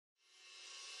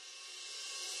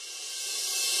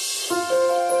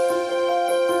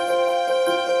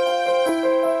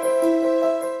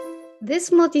This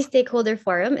multi-stakeholder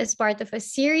forum is part of a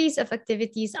series of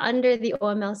activities under the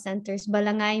OML Center's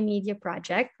Balangay Media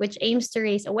Project, which aims to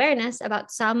raise awareness about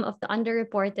some of the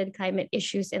underreported climate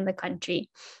issues in the country,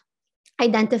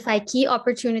 identify key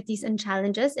opportunities and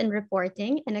challenges in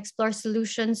reporting, and explore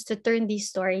solutions to turn these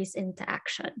stories into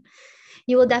action.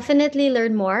 You will definitely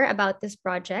learn more about this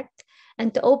project.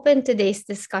 And to open today's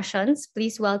discussions,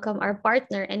 please welcome our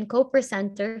partner and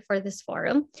co-presenter for this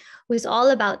forum, who is all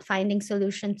about finding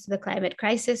solutions to the climate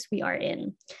crisis we are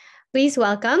in. Please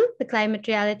welcome the Climate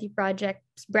Reality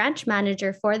Project's branch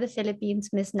manager for the Philippines,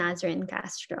 Ms. Nazarene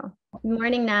Castro. Good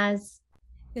morning, Naz.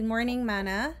 Good morning,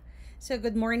 Mana. So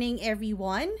good morning,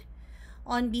 everyone.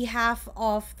 On behalf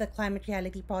of the Climate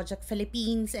Reality Project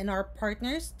Philippines and our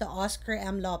partners, the Oscar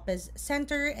M. Lopez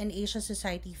Center and Asia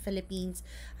Society Philippines,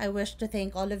 I wish to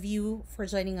thank all of you for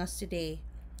joining us today.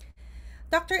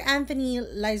 Dr. Anthony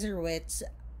Leiserowitz,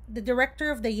 the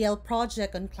director of the Yale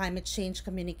Project on Climate Change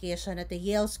Communication at the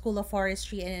Yale School of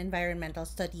Forestry and Environmental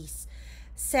Studies,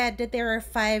 said that there are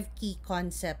 5 key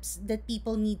concepts that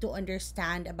people need to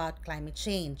understand about climate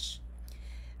change.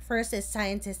 First is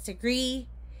scientists agree,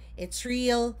 it's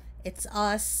real, it's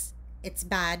us, it's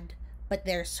bad, but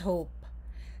there's hope.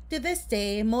 To this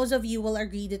day, most of you will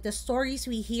agree that the stories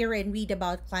we hear and read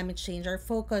about climate change are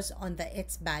focused on the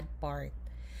it's bad part.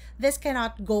 This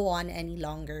cannot go on any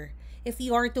longer. If we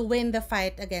are to win the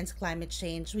fight against climate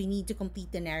change, we need to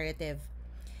complete the narrative.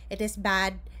 It is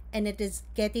bad and it is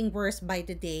getting worse by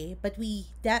the day, but we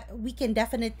can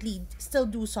definitely still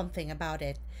do something about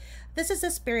it. This is the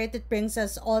spirit that brings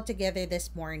us all together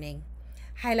this morning,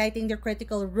 highlighting the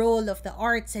critical role of the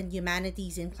arts and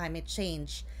humanities in climate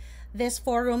change. This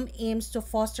forum aims to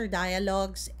foster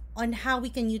dialogues on how we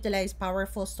can utilize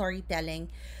powerful storytelling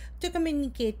to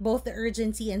communicate both the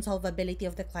urgency and solvability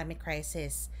of the climate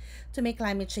crisis, to make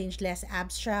climate change less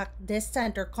abstract,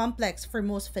 distant, or complex for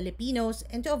most Filipinos,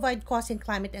 and to avoid causing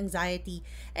climate anxiety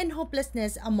and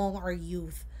hopelessness among our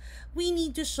youth. We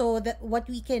need to show that what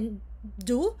we can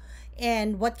do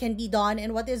and what can be done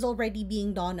and what is already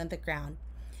being done on the ground.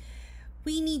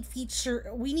 We need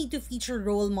to feature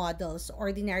role models,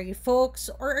 ordinary folks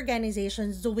or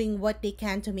organizations doing what they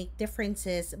can to make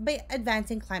differences by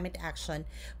advancing climate action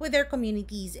with their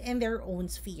communities and their own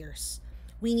spheres.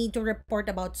 We need to report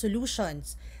about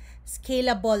solutions,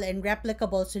 scalable and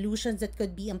replicable solutions that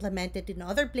could be implemented in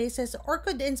other places or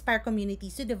could inspire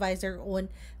communities to devise their own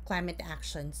climate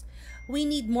actions. We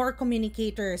need more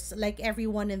communicators like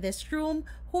everyone in this room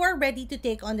who are ready to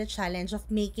take on the challenge of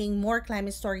making more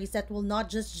climate stories that will not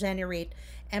just generate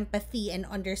empathy and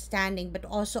understanding but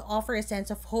also offer a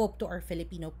sense of hope to our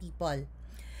Filipino people.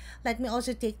 Let me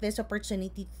also take this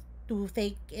opportunity to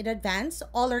thank in advance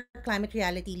all our climate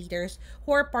reality leaders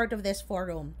who are part of this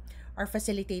forum, our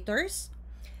facilitators,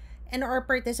 and our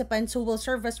participants who will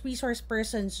serve as resource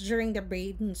persons during the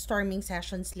brainstorming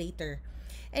sessions later,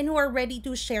 and who are ready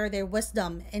to share their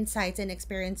wisdom, insights, and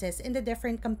experiences in the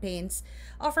different campaigns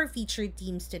of our featured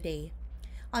teams today.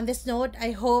 On this note,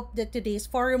 I hope that today's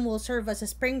forum will serve as a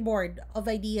springboard of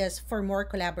ideas for more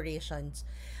collaborations.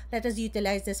 Let us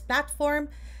utilize this platform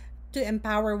to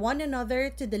empower one another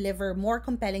to deliver more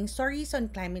compelling stories on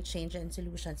climate change and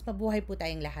solutions. Mabuhay po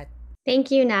tayong lahat.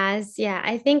 Thank you, Naz. Yeah,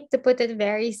 I think to put it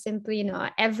very simply,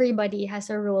 everybody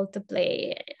has a role to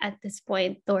play at this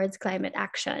point towards climate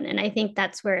action. And I think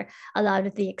that's where a lot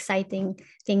of the exciting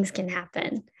things can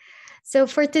happen. So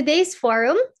for today's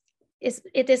forum,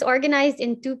 it is organized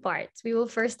in 2 parts. We will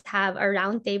first have a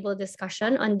roundtable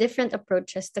discussion on different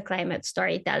approaches to climate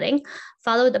storytelling,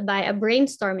 followed by a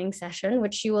brainstorming session,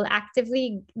 which you will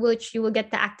get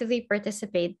to actively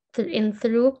participate in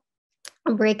through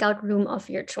a breakout room of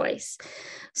your choice.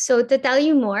 So to tell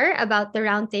you more about the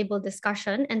roundtable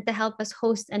discussion and to help us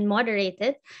host and moderate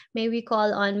it, may we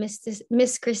call on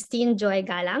Miss Christine Jhoe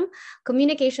Galang,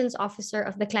 Communications Officer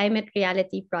of the Climate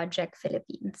Reality Project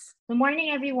Philippines. Good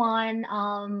morning, everyone.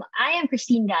 I am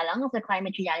Christine Galang of the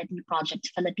Climate Reality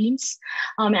Project Philippines.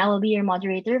 I will be your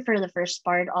moderator for the first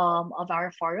part of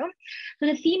our forum. So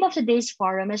the theme of today's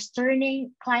forum is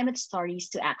turning climate stories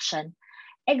to action.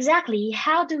 Exactly,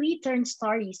 how do we turn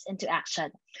stories into action?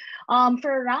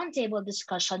 For a roundtable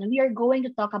discussion, we are going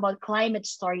to talk about climate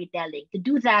storytelling. To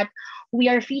do that, we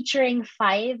are featuring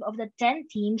 5 of the 10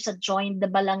 teams that joined the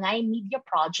Balangay Media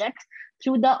Project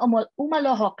through the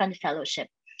Umalohokan Fellowship.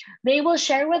 They will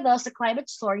share with us the climate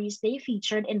stories they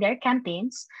featured in their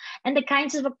campaigns and the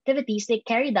kinds of activities they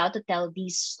carried out to tell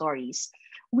these stories.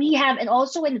 We have and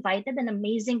also invited an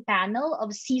amazing panel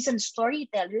of seasoned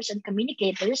storytellers and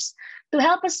communicators to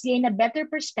help us gain a better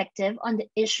perspective on the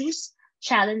issues,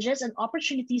 challenges, and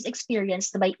opportunities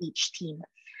experienced by each team.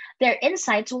 Their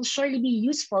insights will surely be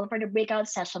useful for the breakout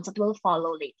sessions that will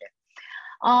follow later.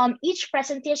 Each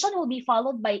presentation will be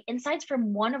followed by insights from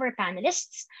one of our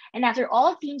panelists. And after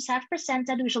all teams have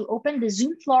presented, we shall open the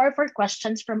Zoom floor for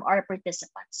questions from our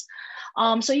participants.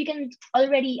 So you can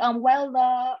already, while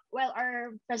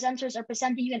our presenters are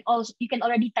presenting, you can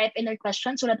already type in your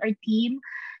questions so that our team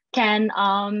can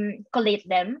collate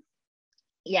them.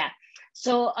 Yeah.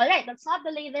 So, all right, let's not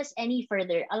delay this any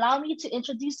further. Allow me to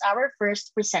introduce our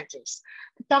first presenters.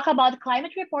 To talk about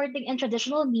climate reporting in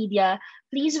traditional media,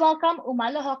 please welcome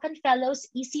Umalohokan Fellows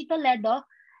EC Toledo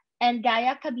and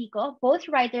Gaea Cabico, both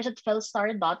writers at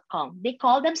philstar.com. They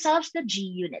call themselves the G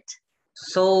Unit.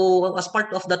 So, as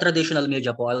part of the traditional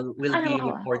media po, we'll be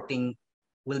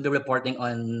reporting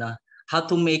on how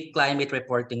to make climate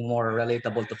reporting more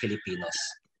relatable to Filipinos.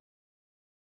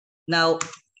 Now,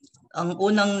 ang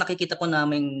unang nakikita po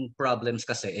naming problems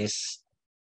kasi is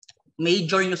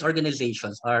major news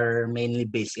organizations are mainly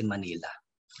based in Manila.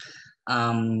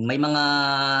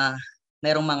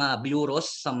 Merong mga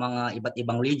bureaus sa mga iba't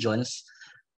ibang regions,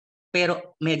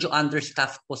 pero medyo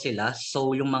understaffed po sila.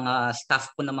 So yung mga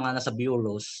staff po ng mga nasa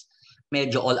bureaus,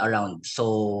 medyo all around.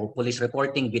 So police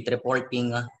reporting, beat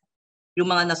reporting, yung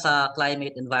mga nasa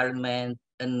climate, environment,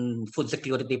 and food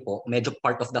security po, medyo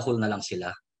part of the whole na lang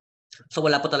sila. So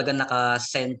wala po talaga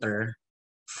naka-center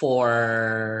for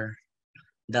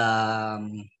the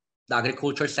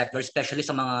agriculture sector, especially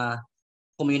sa mga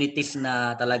communities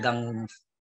na talagang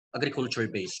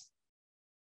agriculture-based.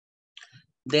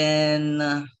 Then,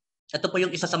 ito po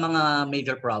yung isa sa mga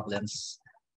major problems.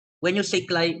 When you say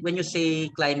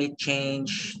climate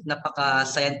change,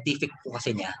 napaka-scientific po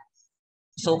kasi niya.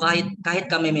 So kahit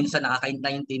kami minsan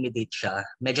nakaka-intimidate siya,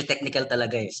 medyo technical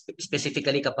talaga eh.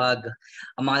 Specifically kapag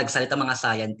ang mga nagsalita mga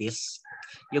scientists,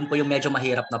 yun po yung medyo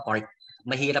mahirap na part.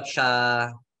 Mahirap siya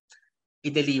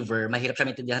i-deliver, mahirap siya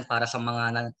maintindihan para sa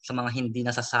mga hindi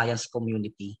na sa science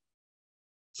community.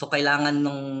 So kailangan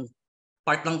ng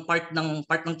part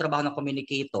ng trabaho ng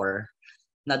communicator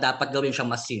na dapat gawin siya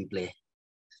mas simple.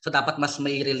 So dapat mas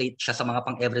may relate siya sa mga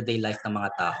pang-everyday life ng mga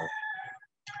tao.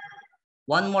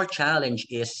 One more challenge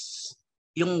is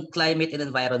yung climate and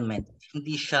environment.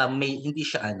 Hindi siya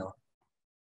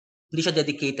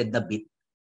dedicated na bit.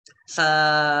 Sa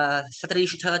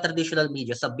traditional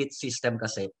media, sa bit system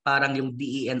kasi, parang yung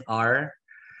DENR,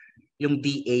 yung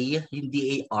DA, yung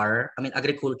DAR,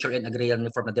 Agriculture and Agrarian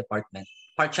Reform Department,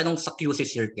 part siya nung sa QC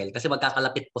circle kasi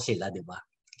magkakalapit po sila, di ba?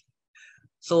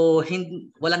 So,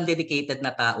 walang dedicated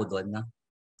na tao doon.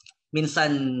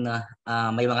 Minsan,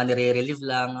 may mga nire-relieve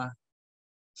lang.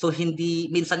 So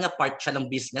minsan nga part siya ng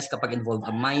business kapag involved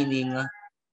ang mining,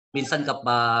 minsan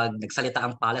kapag nagsalita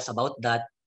ang palace about that.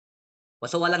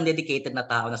 So walang dedicated na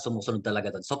tao na sumusunod talaga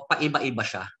doon. So paiba-iba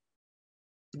siya.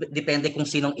 Depende kung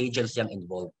sinong agency ang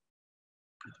involved.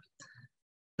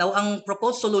 Now, ang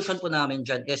proposed solution po namin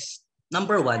dyan is,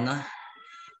 number 1,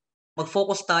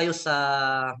 mag-focus tayo sa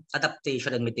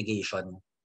adaptation and mitigation.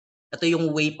 Ito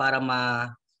yung way para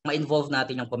ma-involve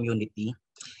natin yung community.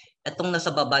 Itong nasa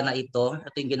baba na ito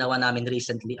yung ginawa namin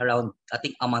recently, around, I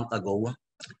think, a month ago,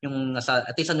 yung sa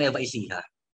Nueva Ecija.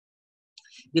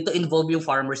 Dito involve yung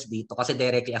farmers dito kasi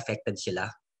directly affected sila.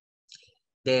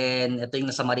 Then, ito yung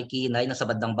nasa Marikina, yung nasa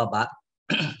bandang baba.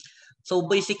 So,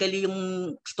 basically, yung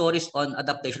stories on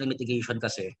adaptation and mitigation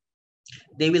kasi,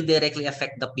 they will directly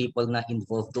affect the people na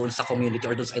involved doon sa community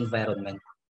or doon sa environment.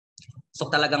 So,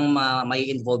 talagang may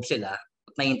involve sila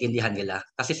at naiintindihan nila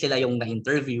kasi sila yung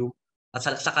na-interview, at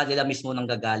sa kanila mismo nang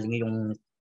gagaling yung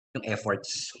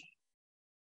efforts.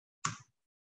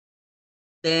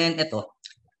 Then ito,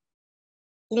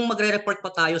 kung magre-report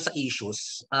pa tayo sa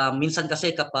issues, minsan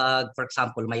kasi kapag, for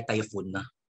example, may typhoon na,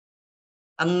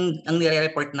 ang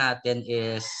nire-report natin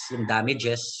is yung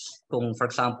damages. Kung, for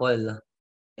example,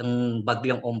 yung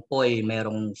bagyong Ompoy,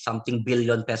 merong something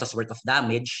billion pesos worth of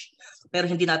damage, pero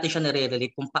hindi natin siya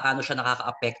nire-relate kung paano siya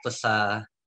nakaka-apekto sa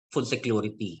food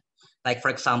security. Like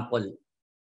for example,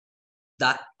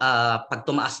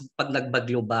 pag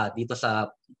nagbagyo ba dito sa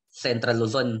Central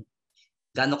Luzon,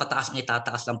 gaano kataas ang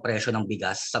itataas ng presyo ng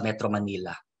bigas sa Metro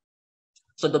Manila.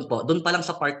 So doon pa lang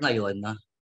sa part na yon,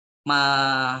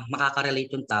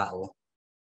 makaka-relate yung tao.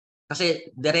 Kasi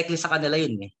directly sa kanila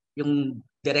yun eh. Yung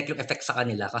direct yung effect sa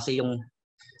kanila kasi yung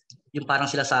parang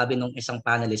sila sabi nung isang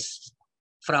panelist,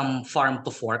 from farm to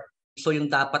fork. So yung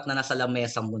dapat na nasa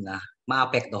lamesa mo na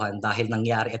maapektuhan dahil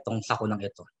nangyari itong sakunang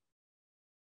ito.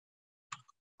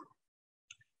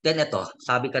 Then ito,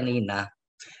 sabi kanina,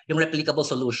 yung replicable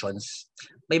solutions,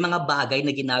 may mga bagay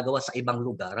na ginagawa sa ibang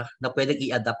lugar na pwedeng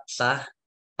i-adapt sa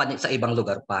ibang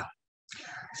lugar pa.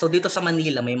 So dito sa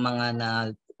Manila, may mga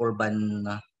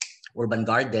urban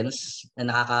gardens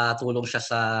na nakakatulong siya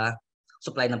sa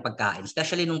supply ng pagkain,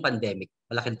 especially nung pandemic.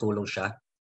 Malaking tulong siya.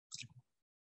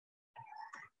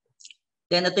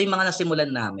 Then ito yung mga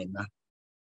nasimulan namin.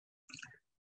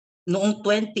 Noong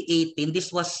 2018,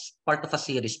 this was part of a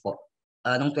series po.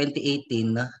 Noong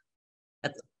 2018,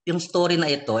 at yung story na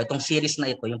ito, itong series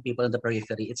na ito, yung People on the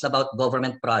Periphery, it's about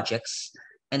government projects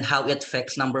and how it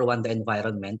affects, number one, the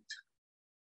environment.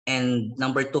 And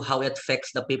number two, how it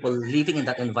affects the people living in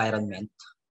that environment.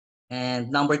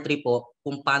 And number three po,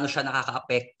 kung paano siya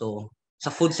nakakaapekto sa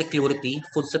food security,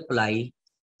 food supply,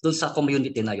 dun sa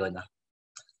community na yon.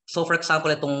 So for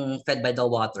example, itong Fed by the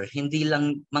Water, hindi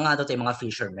lang mga mga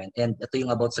fishermen. And ito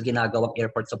yung about sa ginagawang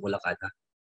airport sa Bulacan.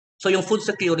 So yung food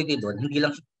security doon, hindi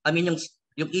lang,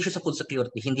 yung issue sa food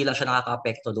security, hindi lang siya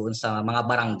nakakaapekto doon sa mga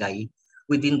barangay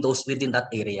within that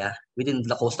area, within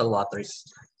the coastal waters.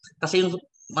 Kasi yung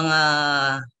mga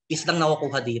islang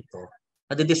nakukuha dito,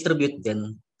 nadidistribute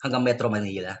din hanggang Metro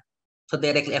Manila. So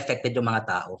directly affected yung mga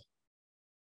tao.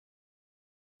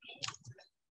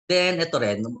 Then ito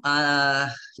rin,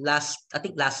 I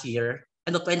think last year,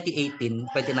 2018,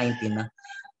 2019,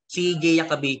 si Gaea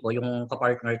Cabico, yung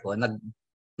kapartner ko,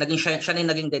 siya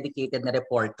na naging dedicated na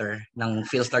reporter ng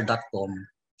philstar.com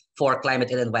for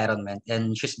climate and environment,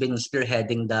 and she's been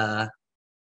spearheading the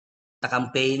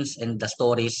campaigns and the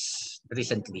stories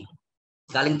recently.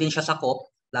 Galing din siya sa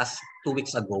COP last 2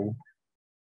 weeks ago,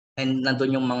 and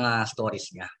nandun yung mga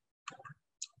stories niya.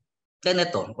 Then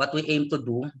ito, what we aim to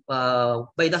do,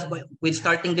 with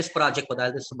starting this project ko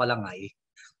dahil sa Balangay,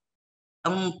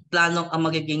 ang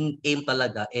magiging aim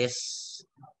talaga is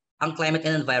ang climate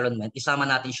and environment, isama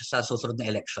natin siya sa susunod na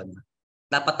election.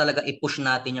 Dapat talaga i-push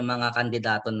natin yung mga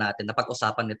kandidato natin na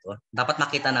pag-usapan nito. Dapat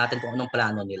makita natin kung anong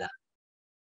plano nila.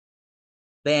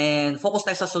 Then, focus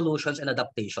tayo sa solutions and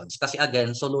adaptations. Kasi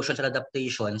again, solutions and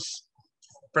adaptations,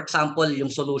 for example, yung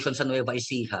solution sa Nueva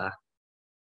Ecija,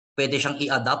 pwede siyang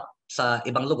i-adapt sa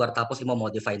ibang lugar tapos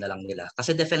i-modify na lang nila.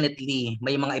 Kasi definitely,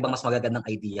 may mga ibang mas magagandang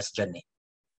ideas dyan eh.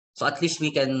 So at least we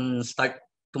can start,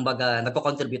 kumbaga,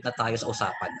 nagko-contribute na tayo sa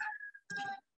usapan.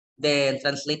 Then,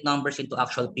 translate numbers into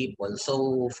actual people.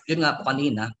 So, yun nga po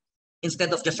kanina, instead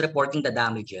of just reporting the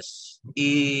damages,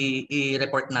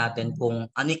 i-report natin kung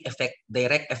ano yung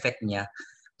direct effect niya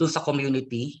dun sa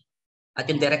community at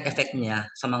yung direct effect niya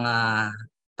sa mga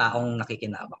taong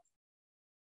nakikinabang.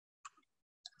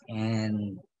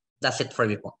 And that's it for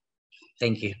me po.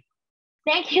 Thank you.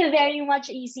 Thank you very much,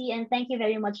 EC, and thank you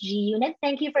very much, G Unit.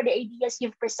 Thank you for the ideas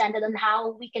you've presented on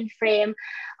how we can frame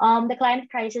the climate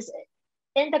crisis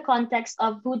in the context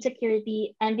of food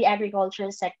security and the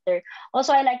agricultural sector.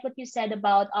 Also, I like what you said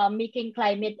about making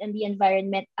climate and the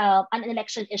environment an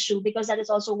election issue, because that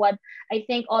is also what I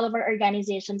think all of our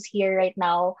organizations here right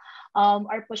now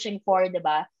are pushing for,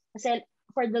 diba? Kasi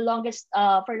for the longest,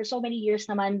 for so many years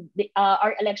naman,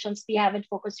 our elections, they haven't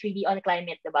focused really on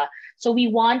climate, diba? So we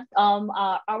want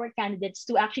our candidates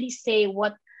to actually say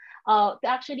what, to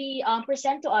actually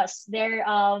present to us their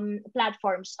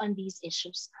platforms on these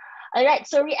issues. All right,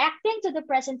 so reacting to the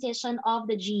presentation of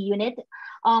the G Unit,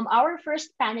 our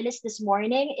first panelist this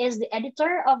morning is the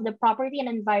editor of the Property and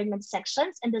Environment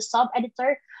sections and the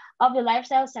sub-editor of the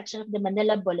Lifestyle section of the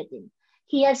Manila Bulletin.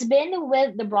 He has been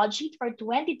with the broadsheet for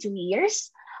 22 years,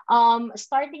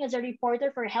 starting as a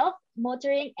reporter for health,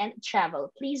 motoring, and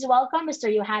travel. Please welcome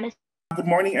Mr. Johannes. Good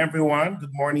morning, everyone.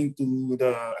 Good morning to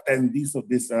the attendees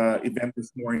of this event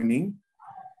this morning.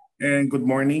 And good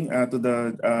morning to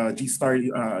the G-Star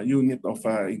unit of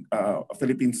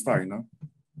Philippine Star. No?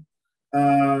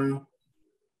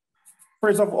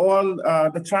 First of all,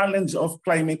 the challenge of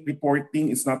climate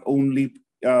reporting is not only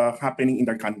happening in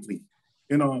the country.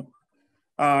 You know,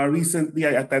 recently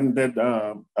I attended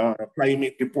a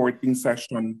climate reporting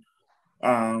session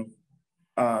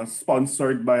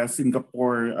sponsored by a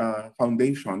Singapore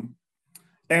foundation,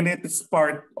 and it is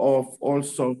part of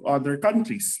also other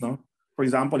countries. No. For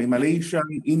example, in Malaysia,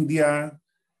 in India,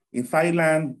 in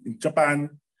Thailand, in Japan,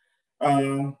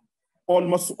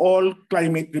 almost all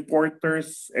climate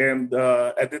reporters and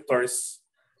editors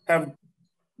have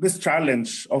this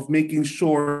challenge of making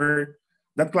sure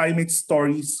that climate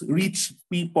stories reach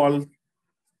people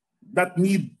that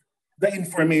need the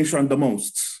information the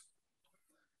most.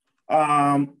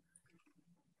 And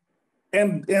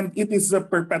it is a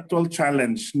perpetual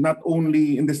challenge, not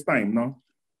only in this time, no,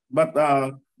 but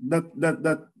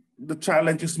the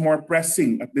challenge is more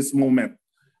pressing at this moment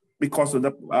because of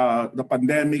the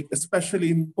pandemic,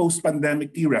 especially in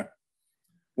post-pandemic era.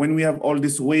 when we have all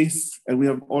this waste and we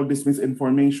have all this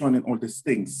misinformation and all these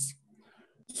things.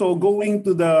 So going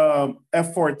to the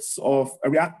efforts of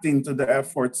reacting to the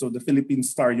efforts of the Philippine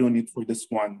Star Unit for this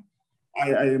one,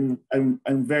 I'm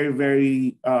very,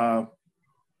 very,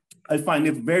 I find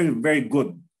it very, very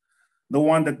good. The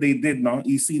one that they did, no,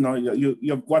 easy, no,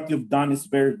 what you've done is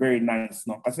very, very nice,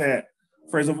 no. Kasi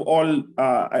first of all,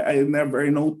 I never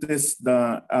noticed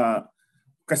the,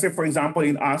 kasi for example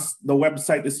in us, the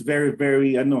website is very,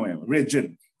 very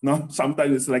rigid, no.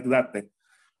 Sometimes it's like that.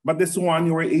 But this one,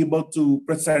 you were able to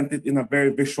present it in a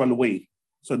very visual way.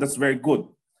 So that's very good.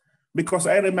 Because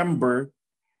I remember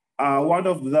one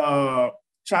of the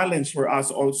challenge for us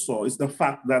also is the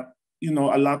fact that,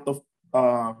 a lot of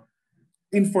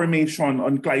information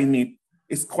on climate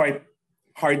is quite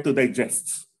hard to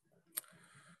digest.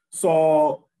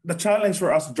 So the challenge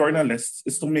for us journalists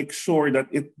is to make sure that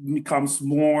it becomes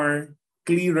more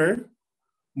clearer,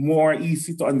 more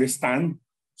easy to understand.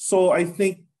 So I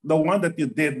think the one that you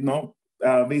did,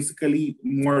 basically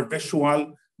more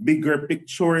visual, bigger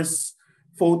pictures,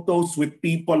 photos with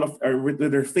people with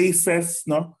their faces,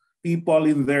 people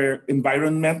in their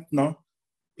environment,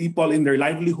 people in their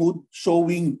livelihood,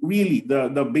 showing really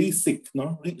the basic,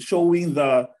 showing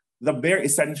the bare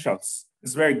essentials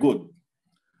is very good.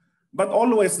 But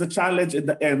always the challenge at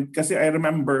the end, because I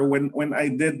remember when I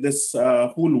did this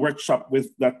whole workshop with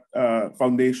that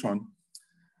foundation,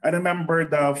 I remember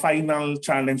the final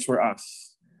challenge for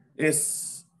us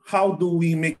is how do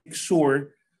we make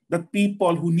sure that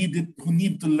people who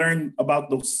need to learn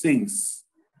about those things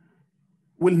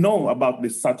will know about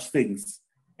such things.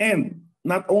 And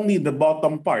not only the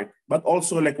bottom part, but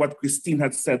also like what Christine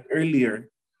had said earlier,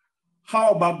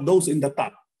 how about those in the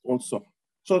top also?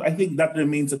 So I think that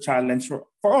remains a challenge for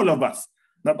all of us,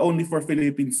 not only for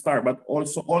Philippine Star, but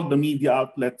also all the media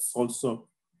outlets also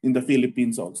in the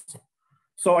Philippines also.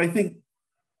 So I think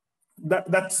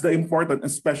that's the important,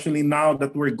 especially now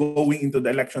that we're going into the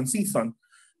election season.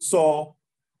 So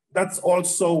that's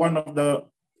also one of the,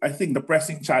 I think, the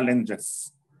pressing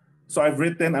challenges. So I've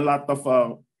written a lot of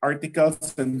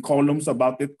articles and columns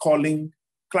about it, calling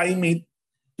climate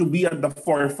to be at the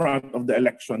forefront of the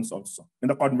elections also, in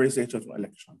the conversations of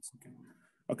elections.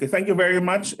 Okay, thank you very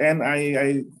much. And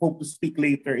I hope to speak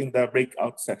later in the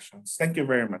breakout sessions. Thank you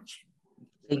very much.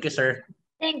 Thank you, sir.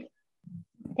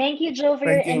 Thank you, Jhoe, for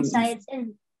your insights.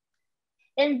 And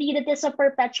indeed, it is a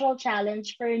perpetual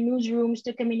challenge for newsrooms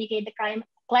to communicate the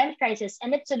climate crisis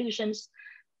and its solutions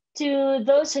to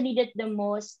those who need it the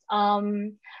most.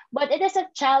 But it is a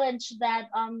challenge that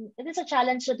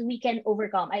we can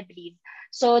overcome, I believe.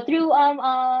 So through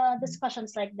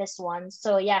discussions like this one.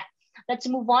 So yeah, let's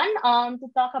move on to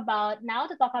talk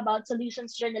about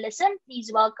solutions journalism.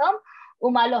 Please welcome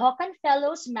Umalohokan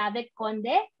Fellows Mavic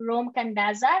Conde,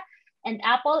 Candaza, and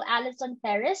Apple Allison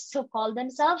Perez, who call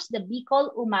themselves the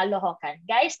Bicol Umalohokan.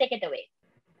 Guys, take it away.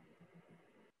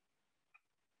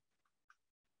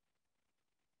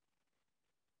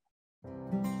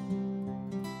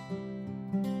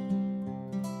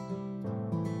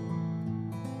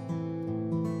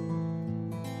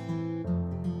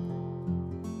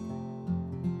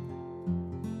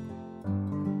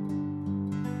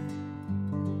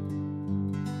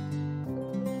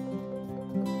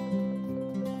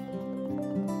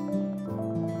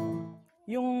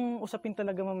 Yung usapin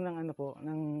talaga ma'am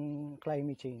ng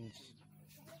climate change.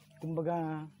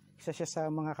 Kumbaga, isa siya sa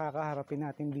mga kakaharapin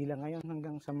natin bilang ngayon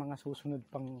hanggang sa mga susunod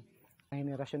pang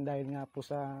henerasyon dahil nga po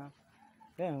sa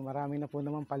marami na po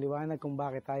naman paliwanag kung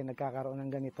bakit tayo nagkakaroon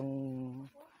ng ganitong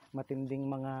matinding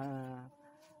mga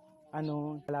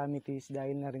calamities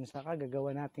dahil na rin sa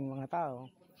kagagawa nating mga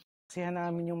tao. Kasihan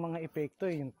namin yung mga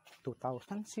epekto, yung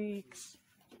 2006,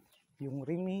 yung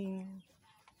riming,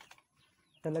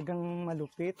 talagang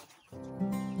malupit.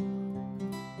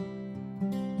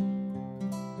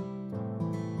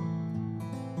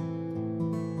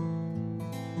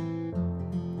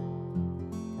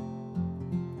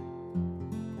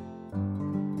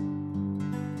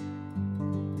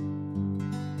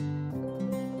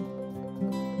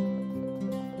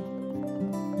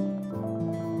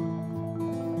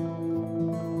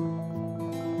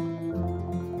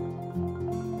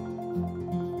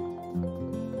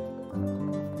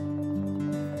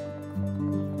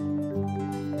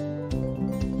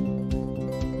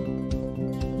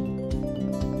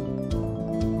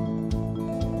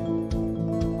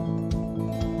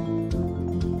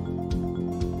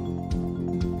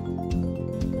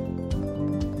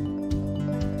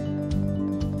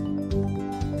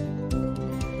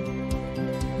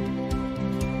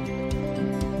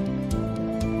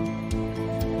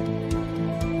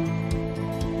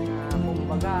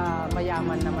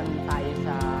 naman tayo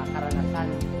sa karanasan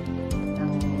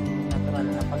ng natural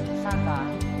na pagsasaka.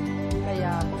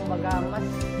 Kaya kumbaga mas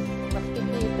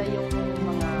kikita yung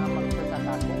mga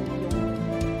magsasaka kung yung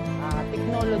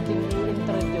technology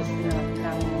i-introduce ng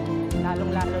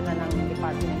lalong-lalo na ng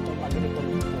Department of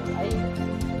Agriculture ay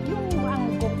yung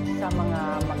angkop sa mga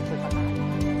magsasaka.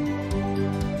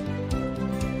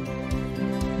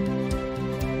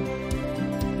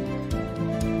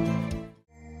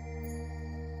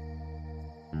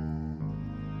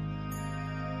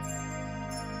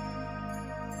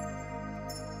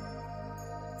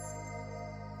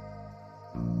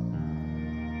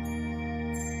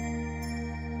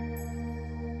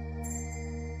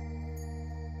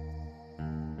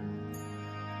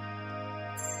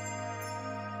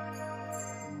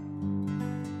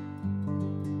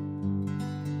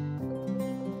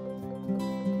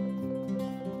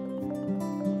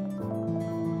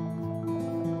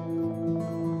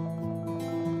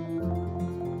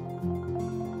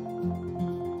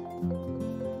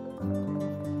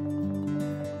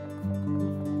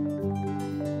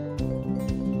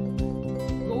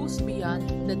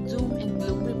 Beyond the doom and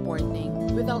gloom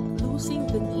reporting without losing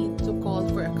the need to call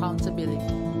for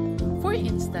accountability. For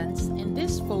instance, in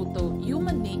this photo,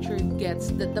 human nature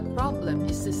gets that the problem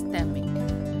is systemic,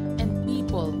 and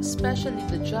people, especially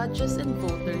the judges and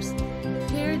voters,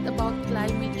 cared about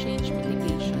climate change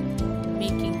mitigation,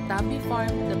 making Tabi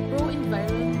Farm the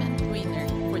pro-environment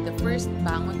winner for the first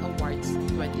Bangon Awards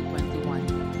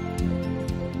 2021.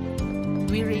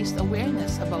 We raised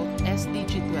awareness about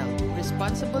SDG 12,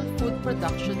 Responsible Food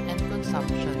Production and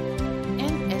Consumption,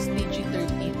 and SDG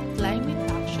 13,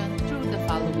 Climate Action through the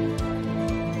following.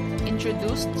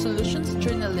 Introduced solutions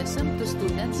journalism to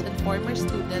students and former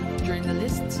student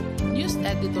journalists, news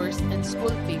editors, and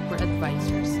school paper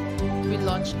advisors. We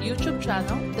launched YouTube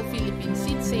channel, the Philippine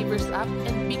Seed Savers app,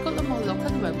 and Bicol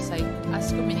Umalohokan website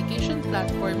as communication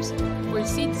platforms for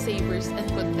seed savers and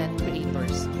content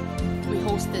creators. We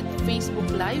hosted Facebook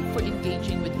Live for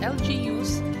engaging with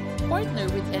LGUs, partner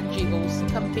with NGOs,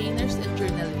 campaigners, and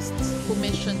journalists,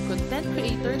 commissioned content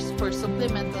creators for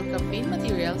supplemental campaign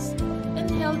materials,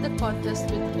 and held a contest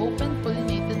with open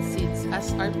pollinated seeds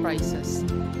as our prizes.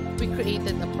 We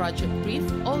created a project brief,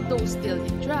 although still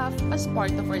in draft, as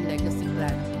part of our legacy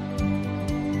plan.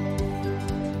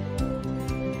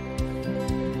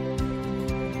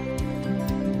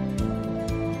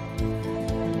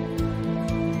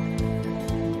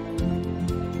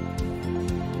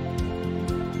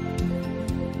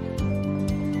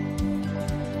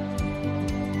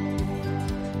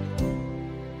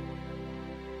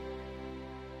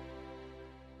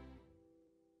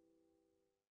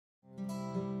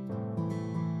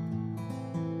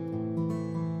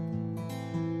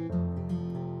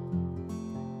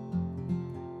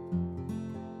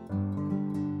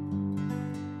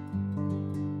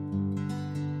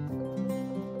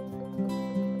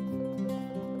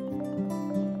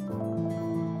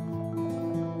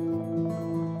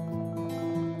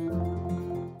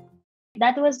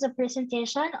 That was the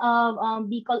presentation of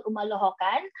Bicol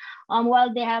Umalohokan. While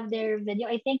they have their video,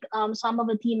 I think some of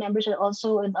the team members are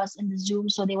also with us in the Zoom,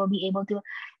 so they will be able to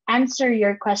answer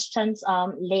your questions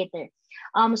later.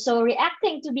 So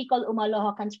reacting to Bicol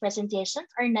Umalohokan's presentations,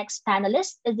 our next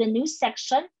panelist is the news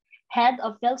section head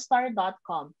of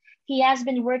philstar.com. He has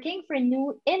been working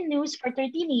in news for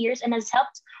 13 years and has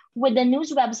helped with the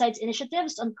news website's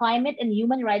initiatives on climate and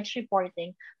human rights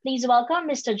reporting. Please welcome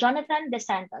Mr. Jonathan De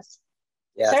Santos.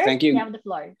 Yeah, Sir, thank you. You have the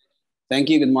floor. Thank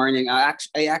you. Good morning. I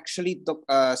actually took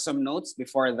some notes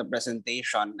before the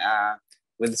presentation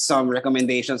with some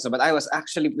recommendations, but I was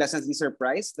actually pleasantly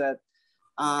surprised that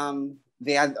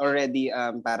they had already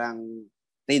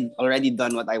they'd already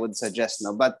done what I would suggest.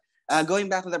 No, but going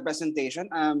back to the presentation,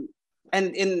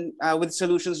 and in with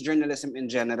solutions journalism in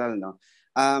general, no,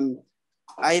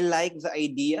 I like the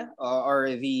idea or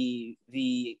the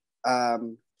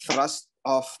thrust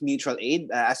of mutual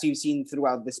aid. As you've seen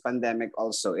throughout this pandemic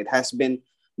also, it has been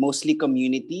mostly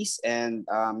communities and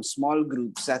small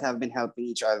groups that have been helping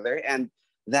each other. And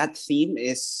that theme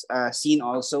is seen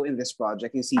also in this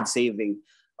project in seed saving,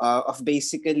 of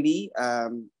basically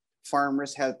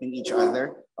farmers helping each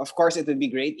other. Of course, it would be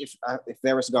great if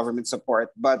there was government support,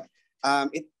 but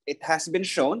it has been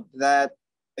shown that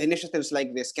initiatives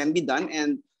like this can be done.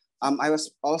 And I was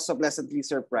also pleasantly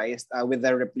surprised with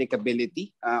the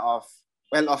replicability of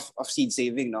seed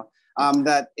saving, no?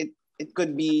 That it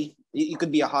could be, you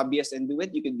could be a hobbyist and do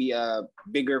it. You could be a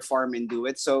bigger farm and do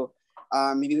it. So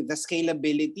maybe the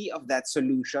scalability of that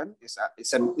solution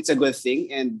it's a good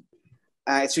thing, and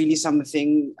it's really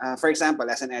something. For example,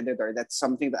 as an editor, that's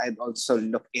something that I'd also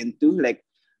look into. Like,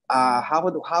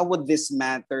 how would this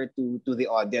matter to the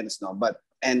audience, no?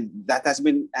 And that has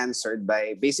been answered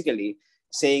by basically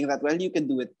saying that, well, you can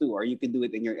do it too, or you can do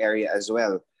it in your area as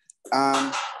well.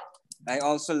 I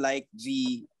also like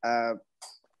the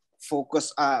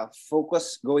focus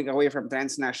going away from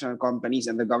transnational companies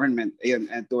and the government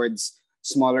and towards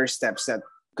smaller steps that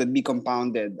could be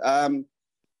compounded.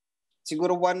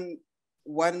 Siguro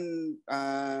one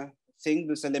thing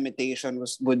do sa limitation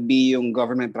would be yung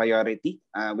government priority,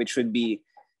 which would be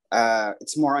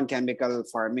it's more on chemical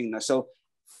farming. No? So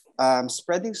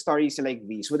spreading stories like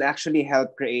these would actually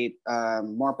help create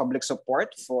more public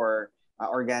support for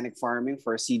organic farming,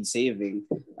 for seed saving.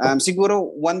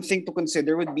 Siguro one thing to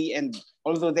consider would be, and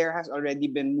although there has already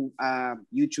been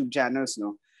YouTube channels,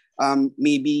 no,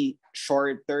 maybe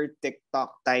shorter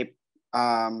TikTok type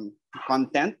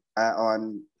content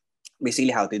on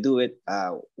basically how to do it,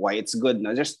 why it's good,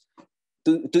 no, just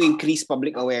to increase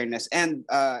public awareness and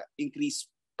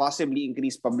possibly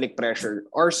increase public pressure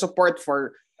or support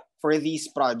for these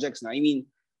projects. No? I mean,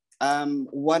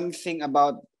 one thing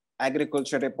about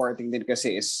agriculture reporting din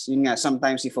kasi is, yun nga,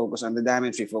 sometimes we focus on the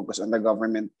damage, we focus on the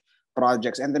government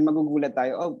projects, and then magugulat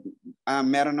tayo,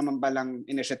 meron naman palang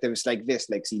initiatives like this,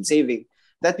 like seed saving,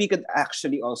 that we could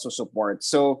actually also support.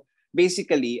 So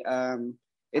basically,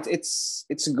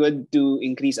 it's good to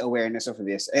increase awareness of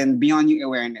this, and beyond yung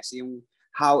awareness, yung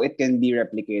how it can be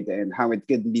replicated and how it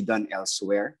can be done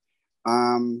elsewhere.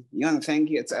 Yun, thank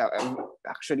you.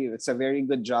 Actually, it's a very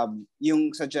good job.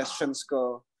 Yung suggestions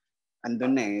ko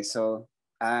andun na eh. So,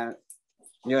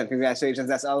 yun, congratulations.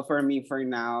 That's all for me for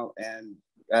now. And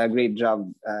great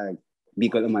job,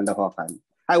 Bicol Umalohokan.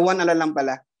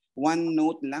 One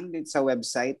note lang din sa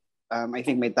website. I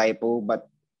think may typo, but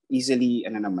easily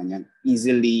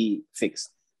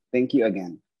fixed. Thank you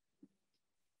again.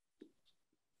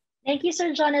 Thank you,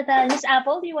 Sir Jonathan. Miss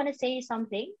Apple, do you want to say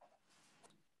something?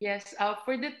 Yes,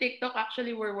 for the TikTok,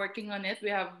 actually, we're working on it.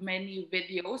 We have many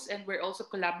videos, and we're also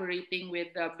collaborating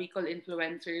with the Bicol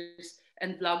Influencers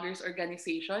and Bloggers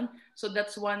Organization. So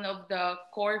that's one of the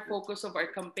core focus of our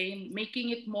campaign,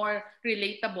 making it more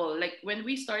relatable. Like when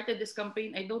we started this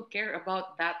campaign, I don't care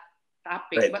about that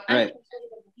topic,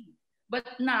 but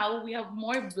now we have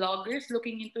more bloggers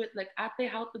looking into it, like,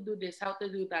 Ate, how to do this, how to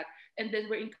do that. And then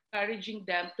we're encouraging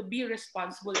them to be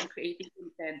responsible in creating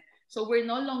content. So we're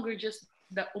no longer just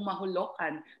the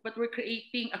Umalohokan, but we're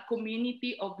creating a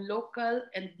community of local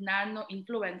and nano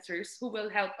influencers who will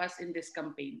help us in this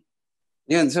campaign.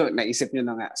 Yun, so naisip nyo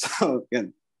na nga. So,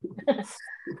 yun.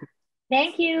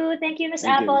 Thank you, Miss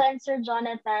Apple and Sir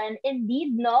Jonathan.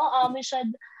 Indeed, no, we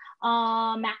should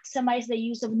maximize the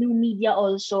use of new media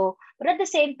also. But at the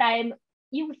same time,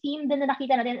 yung theme din na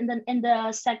nakita natin in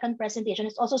the second presentation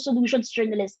is also solutions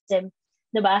journalism.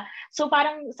 Diba? So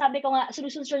parang sabi ko nga,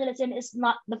 solutions journalism is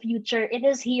not the future. It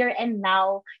is here and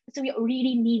now. So we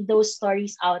really need those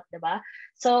stories out. Diba?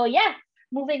 So yeah,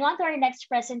 moving on to our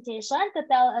next presentation to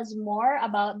tell us more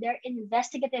about their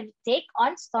investigative take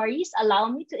on stories.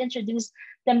 Allow me to introduce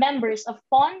the members of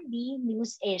PON-B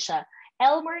News Asia.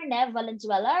 Elmer Nev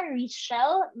Valenzuela,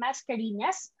 Richel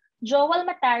Mascariñas, Jhoe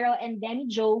Mataro, and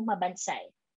Demi Mabansay.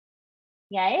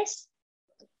 Guys?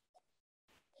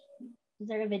 Is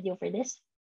there a video for this?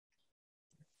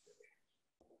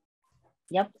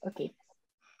 Yep, okay.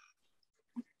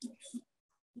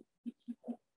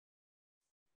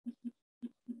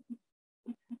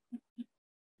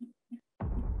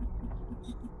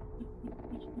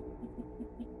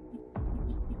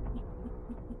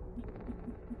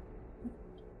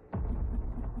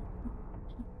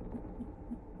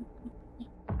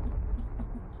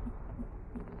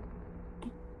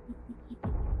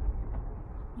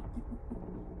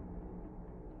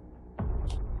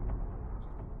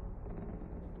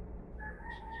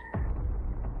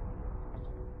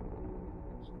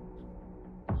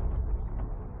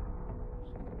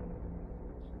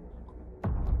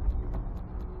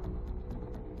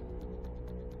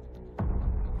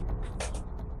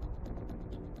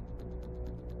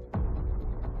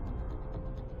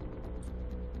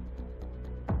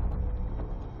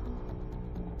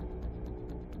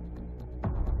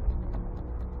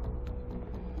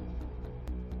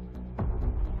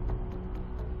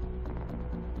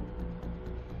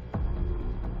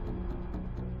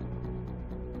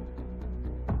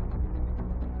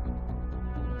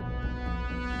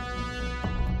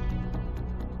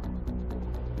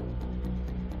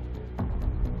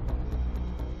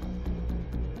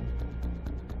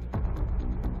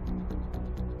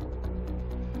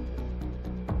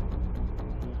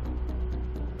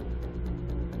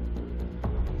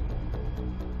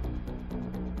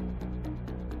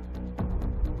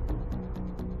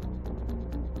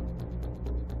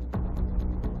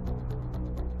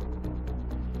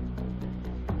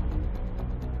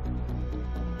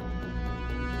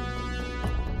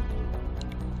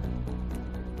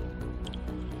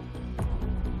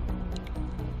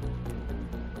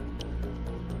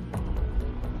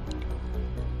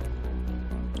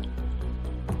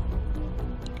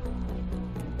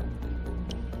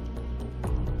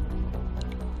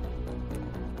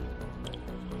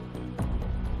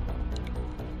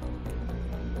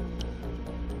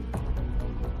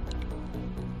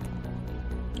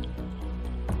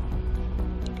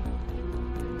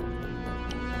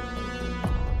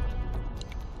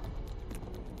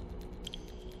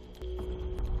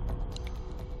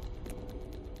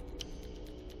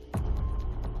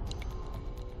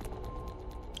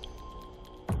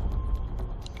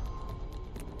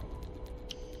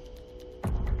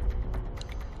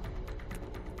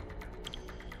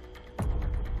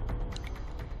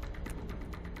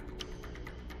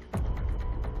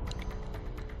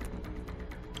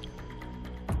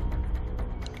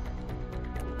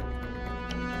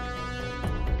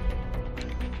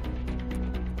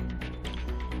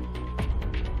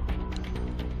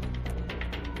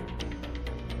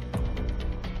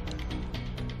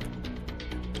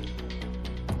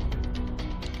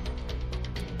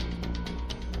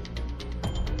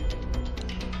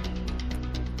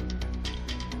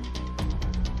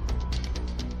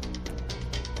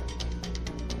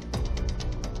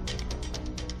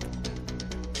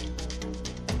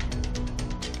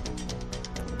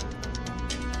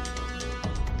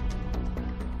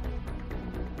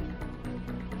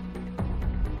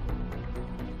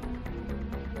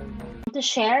 to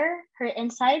share her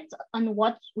insights on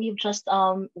what we've just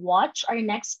watched, our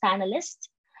next panelist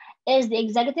is the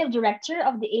Executive Director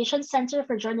of the Asian Center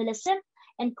for Journalism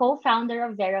and co-founder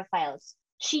of Verifiles.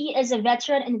 She is a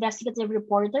veteran investigative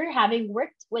reporter, having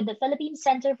worked with the Philippine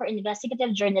Center for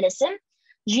Investigative Journalism,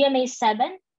 GMA7,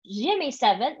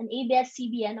 and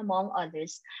ABS-CBN, among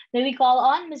others. May we call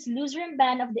on Ms. Luz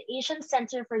Rimban of the Asian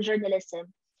Center for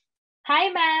Journalism. Hi,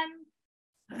 ma'am.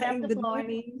 Hi, good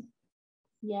morning.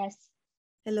 Yes.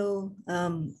 Hello.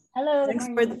 Hello. Thanks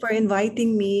for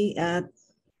inviting me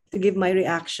to give my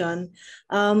reaction.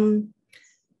 Hi,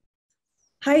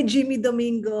 Jimmy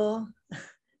Domingo.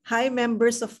 Hi,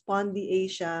 members of Pondi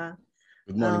Asia.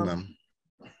 Good morning, ma'am.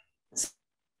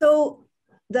 So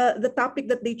the topic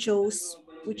that they chose,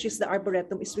 which is the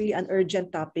Arboretum, is really an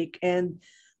urgent topic. And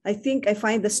I think I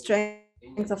find the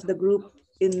strength of the group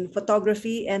in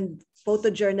photography and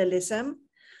photojournalism.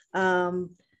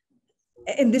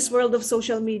 In this world of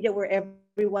social media where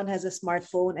everyone has a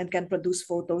smartphone and can produce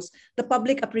photos, the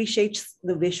public appreciates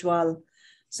the visual.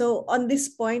 So on this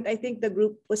point, I think the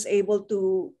group was able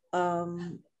to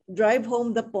drive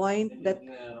home the point that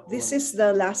this is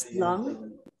the last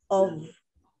lung of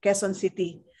Quezon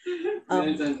City.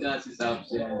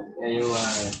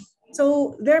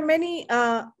 So there are many,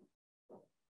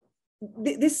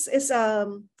 this is,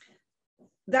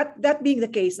 that being the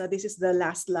case, now this is the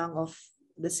last lung of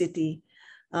the city.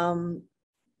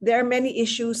 There are many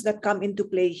issues that come into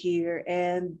play here,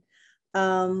 and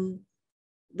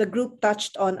the group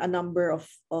touched on a number of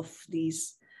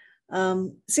these.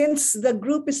 Since the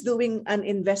group is doing an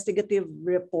investigative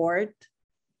report,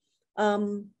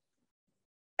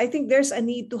 I think there's a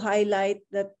need to highlight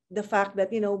that the fact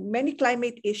that, many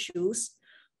climate issues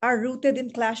are rooted in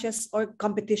clashes or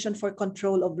competition for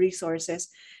control of resources,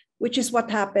 which is what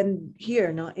happened here,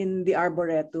 in the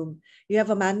Arboretum. You have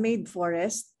a man-made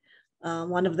forest,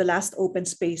 one of the last open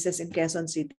spaces in Quezon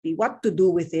City. What to do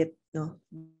with it? Do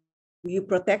you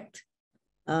protect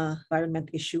environment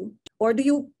issue, or do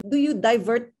you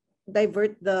divert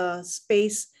the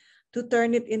space to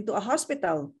turn it into a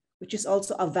hospital, which is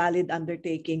also a valid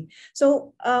undertaking?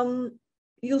 So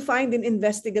you'll find in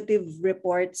investigative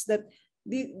reports that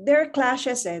there are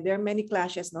clashes. There are many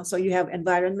clashes. So you have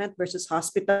environment versus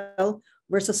hospital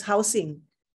versus housing.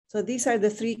 So these are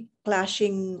the three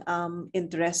clashing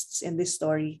interests in this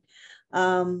story.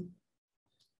 In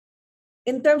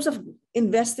terms of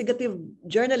investigative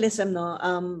journalism,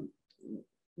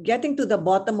 getting to the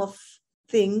bottom of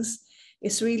things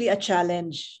is really a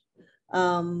challenge.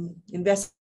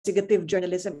 Investigative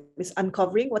journalism is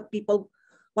uncovering what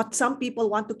some people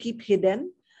want to keep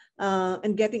hidden,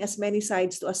 and getting as many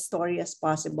sides to a story as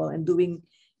possible, and doing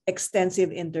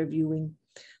extensive interviewing.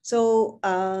 So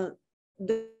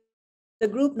the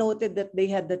group noted that they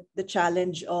had the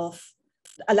challenge of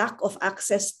a lack of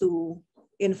access to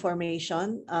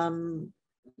information,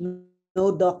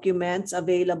 no documents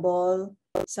available,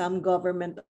 some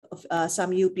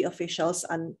UP officials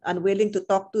unwilling to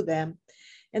talk to them.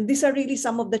 And these are really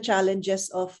some of the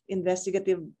challenges of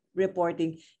investigative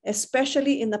reporting,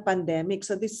 especially in the pandemic.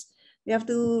 So you have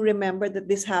to remember that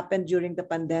this happened during the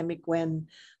pandemic, when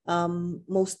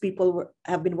most people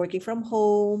have been working from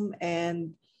home,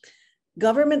 and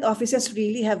government offices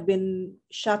really have been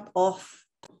shut off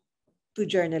to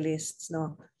journalists.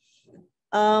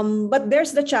 But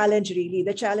there's the challenge, really.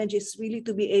 The challenge is really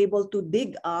to be able to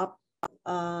dig up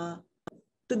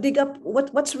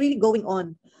what's really going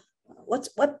on.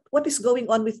 What is going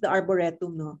on with the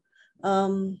Arboretum?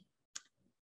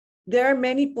 There are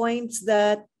many points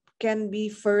that can be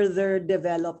further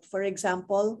developed. For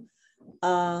example,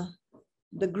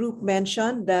 the group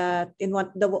mentioned that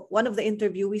one of the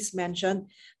interviewees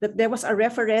mentioned that there was a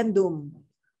referendum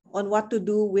on what to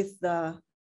do with the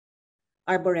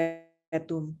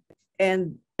Arboretum,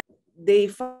 and they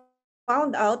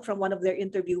found out from one of their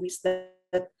interviewees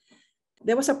that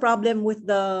there was a problem with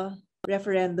the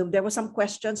referendum. There were some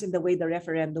questions in the way the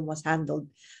referendum was handled.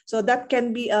 So that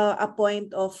can be a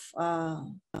point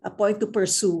to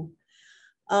pursue.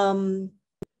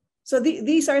 So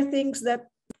these are things that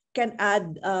can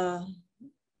add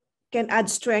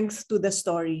strength to the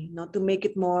story, to make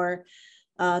it more,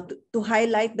 to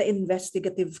highlight the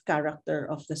investigative character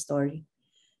of the story.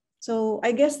 So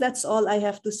I guess that's all I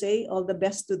have to say. All the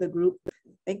best to the group.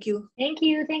 Thank you. Thank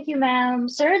you, ma'am.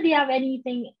 Sir, do you have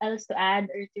anything else to add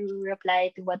or to reply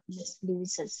to what Ms.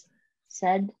 Luz has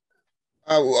said?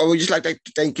 I would just like to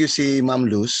thank you si Ma'am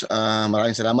Luz.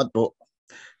 Maraming salamat po.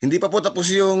 Hindi pa po tapos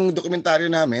yung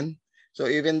dokumentaryo namin. So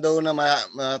even though na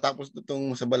matapos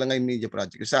itong sa Balangay Media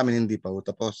Project, sa amin hindi pa po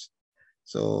tapos.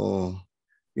 So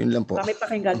Yun lang po. Marami pa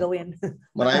kayong gagawin.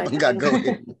 Marami pang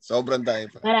gagawin. Sobrang dami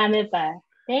pa. Marami pa.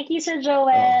 Thank you, Sir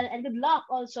Joel, and good luck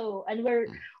also. And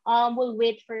we'll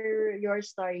wait for your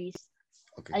stories.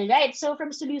 Okay. All right. So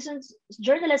from solutions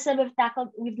journalism,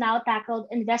 we've now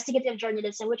tackled investigative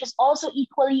journalism, which is also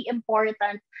equally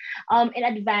important in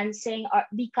advancing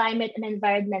the climate and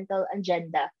environmental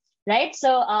agenda. Right.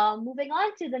 So moving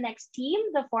on to the next team,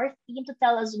 the fourth team, to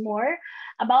tell us more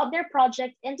about their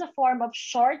project in the form of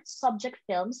short subject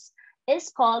films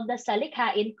is called the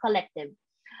Salikhain Kolektib,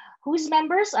 whose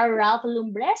members are Ralph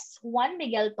Lumbres, Juan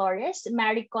Miguel Torres,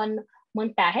 Maricon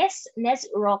Montajes, Ness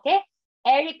Roque,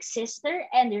 Eric Sister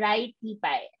and Rye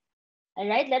Tipay. All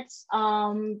right, let's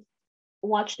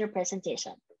watch their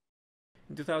presentation.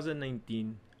 In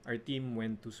 2019, our team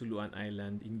went to Suluan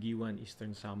Island in Giwan,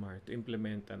 Eastern Samar to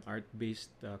implement an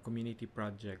art-based community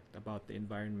project about the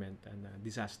environment and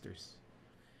disasters.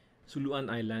 Suluan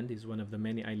Island is one of the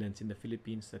many islands in the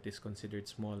Philippines that is considered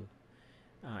small.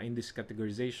 In this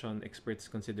categorization, experts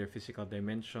consider physical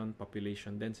dimension,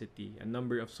 population density, and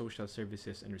number of social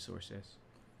services and resources.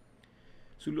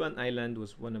 Suluan Island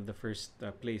was one of the first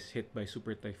place hit by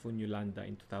Super Typhoon Yolanda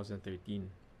in 2013.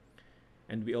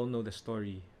 And we all know the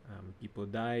story. People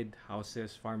died,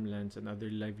 houses, farmlands, and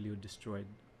other livelihood destroyed.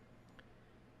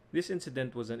 This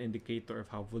incident was an indicator of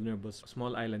how vulnerable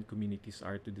small island communities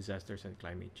are to disasters and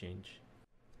climate change.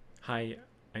 Hi,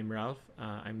 I'm Ralph.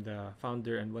 I'm the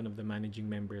founder and one of the managing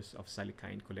members of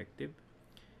Salikhain Kolektib.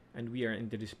 And we are an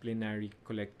interdisciplinary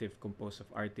collective composed of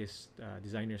artists,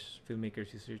 designers,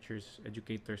 filmmakers, researchers,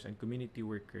 educators, and community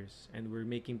workers. And we're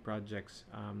making projects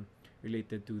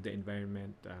related to the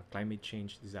environment, climate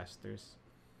change, disasters.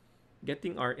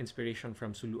 Getting our inspiration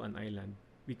from Suluan Island,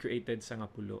 we created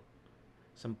Sangapulo,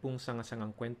 10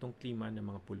 sanga-sangang kwentong klima ng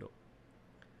mga pulo.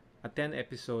 A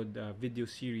 10-episode video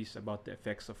series about the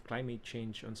effects of climate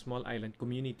change on small island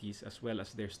communities as well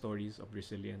as their stories of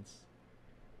resilience.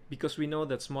 Because we know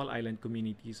that small island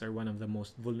communities are one of the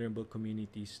most vulnerable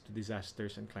communities to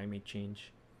disasters and climate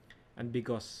change, and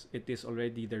because it is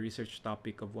already the research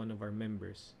topic of one of our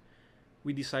members,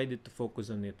 we decided to focus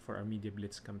on it for our Media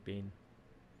Blitz campaign.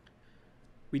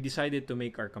 We decided to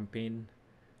make our campaign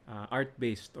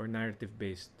art-based or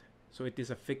narrative-based, so it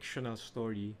is a fictional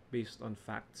story based on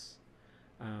facts,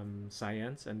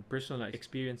 science, and personal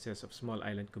experiences of small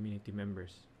island community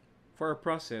members. For our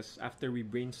process, after we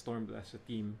brainstormed as a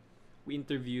team, we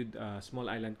interviewed a small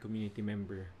island community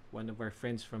member, one of our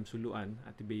friends from Suluan,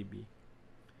 Ate Baby.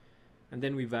 And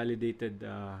then we validated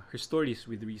her stories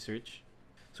with research.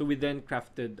 So we then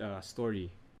crafted a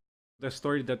story. The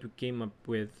story that we came up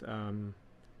with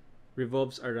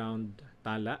revolves around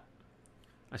Tala,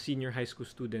 a senior high school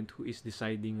student who is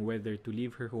deciding whether to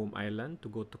leave her home island to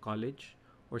go to college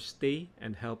or stay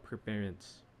and help her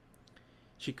parents.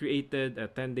 She created a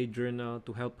 10-day journal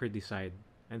to help her decide,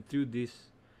 and through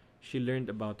this, she learned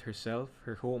about herself,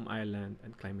 her home island,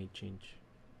 and climate change.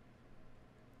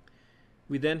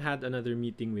 We then had another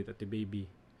meeting with Ate Baby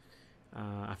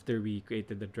after we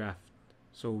created the draft.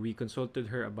 So we consulted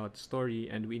her about the story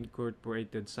and we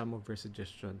incorporated some of her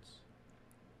suggestions.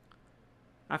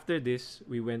 After this,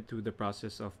 we went through the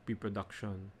process of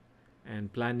pre-production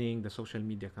and planning the social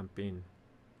media campaign.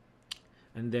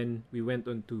 And then we went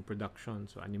on to production,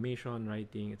 so animation,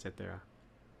 writing, etc.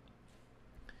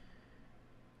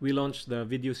 We launched the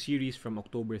video series from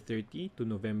October 30 to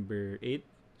November 8,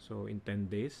 so in 10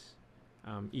 days.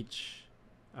 Each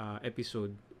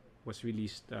episode was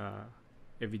released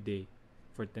every day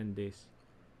for 10 days.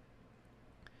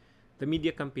 The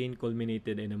media campaign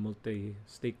culminated in a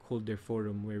multi-stakeholder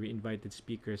forum where we invited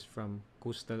speakers from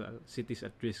coastal cities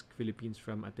at risk, Philippines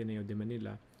from Ateneo de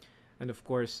Manila, and of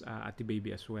course, Ate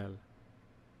Baby as well.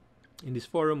 In this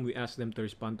forum, we asked them to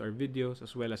respond to our videos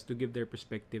as well as to give their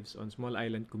perspectives on small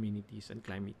island communities and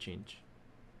climate change.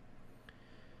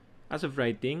 As of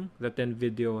writing, the 10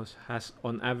 videos has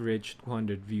on average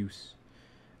 200 views.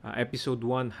 Episode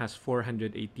 1 has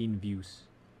 418 views.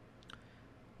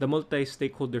 The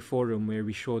multi-stakeholder forum where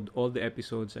we showed all the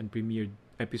episodes and premiered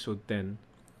episode 10,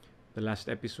 the last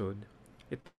episode,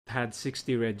 it had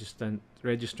 60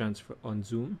 registrants on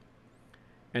Zoom,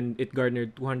 and it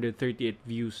garnered 238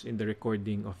 views in the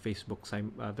recording of the Facebook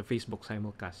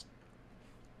simulcast.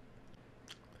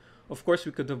 Of course,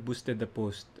 we could have boosted the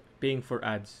post, paying for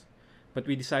ads, but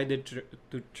we decided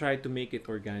to try to make it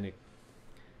organic,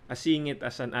 as seeing it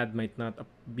as an ad might not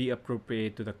be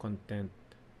appropriate to the content,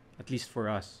 at least for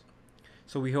us.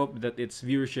 So we hope that its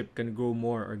viewership can grow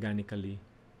more organically.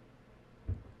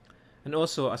 And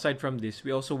also, aside from this,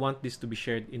 we also want this to be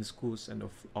shared in schools and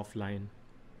offline.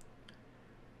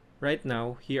 Right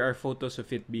now, here are photos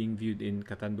of it being viewed in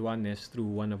Catanduanes through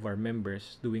one of our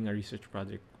members doing a research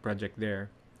project there.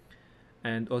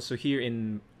 And also here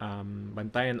in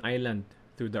Bantayan Island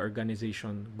through the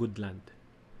organization Goodland.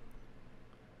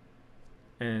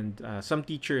 And some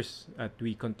teachers that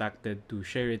we contacted to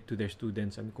share it to their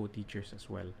students and co-teachers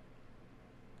as well.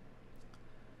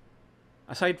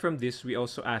 Aside from this, we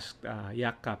also asked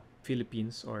YACAP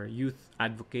Philippines, or Youth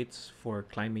Advocates for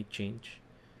Climate Change,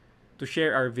 to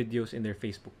share our videos in their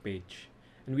Facebook page.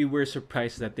 And we were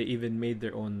surprised that they even made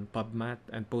their own PubMat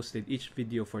and posted each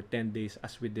video for 10 days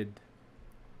as we did.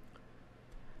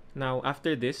 Now,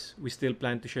 after this, we still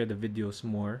plan to share the videos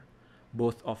more,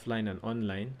 both offline and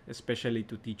online, especially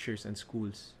to teachers and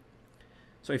schools.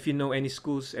 So if you know any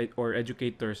schools or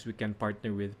educators we can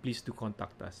partner with, please do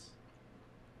contact us.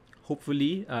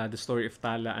 Hopefully, the story of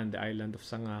Tala and the island of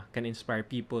Sanga can inspire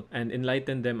people and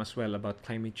enlighten them as well about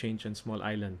climate change and small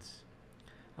islands.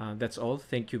 That's all.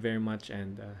 Thank you very much,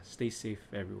 and stay safe,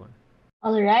 everyone.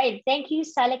 All right. Thank you,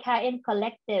 Salikhain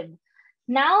Kolektib.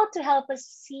 Now, to help us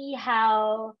see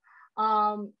how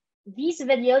these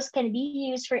videos can be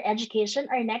used for education,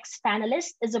 our next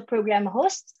panelist is a program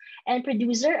host and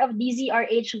producer of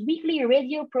DZRH weekly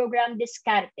radio program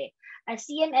Discarte, a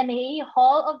CMMA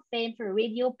Hall of Fame for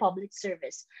Radio Public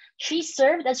Service. She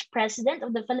served as president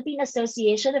of the Philippine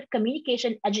Association of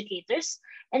Communication Educators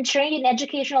and trained in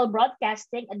educational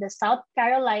broadcasting at the South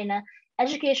Carolina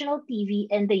Educational TV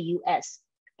in the US.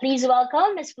 Please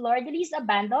welcome Ms. Flor-Delis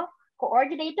Abando,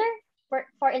 coordinator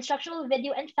for instructional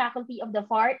video and faculty of the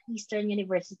Far Eastern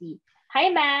University. Hi,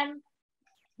 ma'am.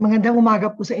 Magandang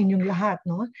umaga po sa inyong lahat.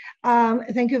 No?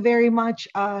 Thank you very much,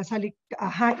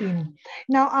 Salikhain.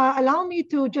 Now, allow me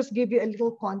to just give you a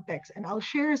little context, and I'll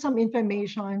share some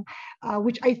information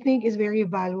which I think is very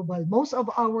valuable. Most of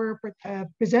our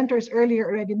presenters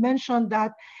earlier already mentioned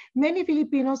that many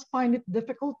Filipinos find it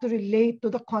difficult to relate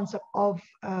to the concept of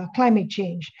climate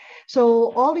change.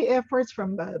 So all the efforts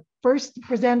from the first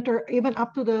presenter, even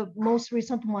up to the most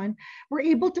recent one, were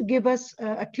able to give us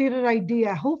a clearer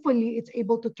idea. Hopefully, it's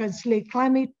able to translate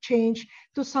climate change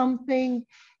to something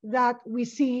that we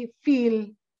see, feel,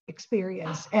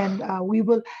 experience, and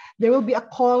there will be a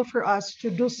call for us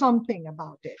to do something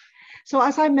about it. So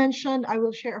as I mentioned, I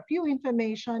will share a few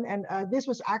information, and this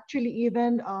was actually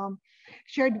even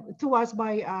shared to us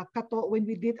by Kato when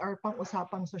we did our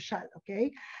Pang-Usapang Sosyal, okay?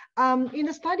 In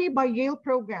a study by Yale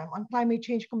program on climate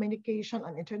change communication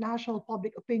on international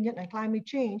public opinion and climate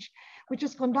change, which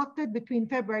was conducted between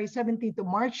February 17 to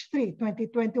March 3,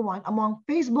 2021 among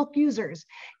Facebook users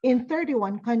in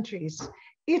 31 countries,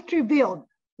 it revealed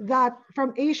that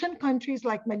from Asian countries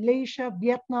like Malaysia,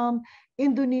 Vietnam,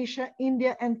 Indonesia,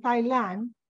 India, and Thailand,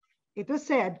 it was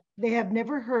said they have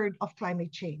never heard of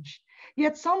climate change.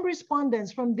 Yet some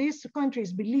respondents from these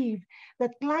countries believe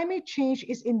that climate change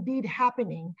is indeed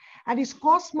happening and is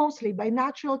caused mostly by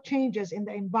natural changes in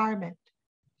the environment.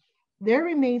 There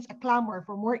remains a clamor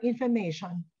for more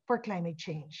information for climate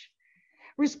change.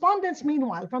 Respondents,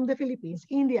 meanwhile, from the Philippines,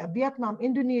 India, Vietnam,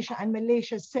 Indonesia, and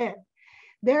Malaysia said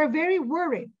they are very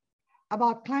worried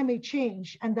about climate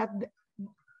change and that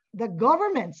the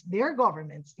governments, their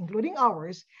governments, including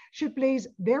ours, should place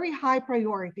very high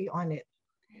priority on it.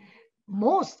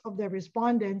 Most of the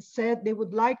respondents said they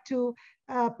would like to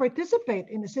participate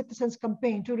in a citizens'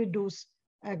 campaign to reduce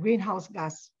greenhouse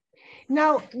gas.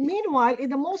 Now, meanwhile, in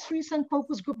the most recent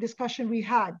focus group discussion we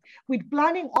had with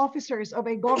planning officers of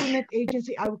a government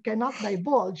agency I cannot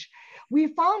divulge, we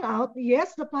found out,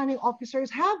 yes, the planning officers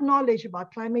have knowledge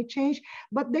about climate change,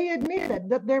 but they admitted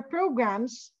that their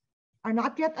programs are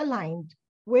not yet aligned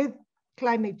with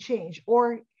climate change,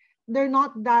 or they're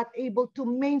not that able to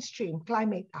mainstream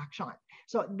climate action.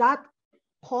 So that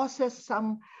causes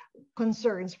some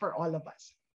concerns for all of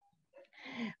us.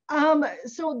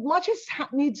 So much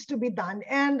needs to be done,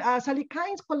 and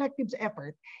Salikhain Kolektib's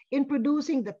effort in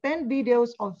producing the 10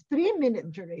 videos of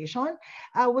 3-minute duration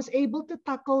was able to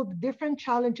tackle the different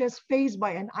challenges faced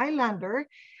by an islander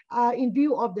in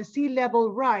view of the sea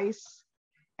level rise.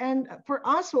 And for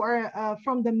us who are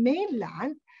from the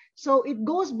mainland, so it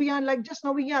goes beyond like just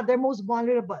knowing, yeah, they're most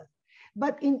vulnerable.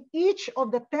 But in each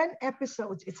of the 10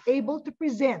 episodes, it's able to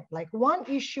present like one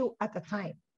issue at a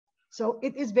time. So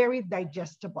it is very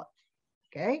digestible,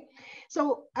 okay?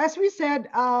 So as we said,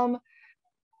 the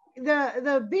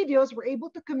videos were able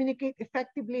to communicate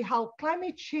effectively how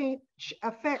climate change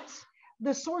affects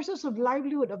the sources of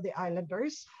livelihood of the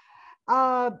islanders,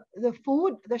 the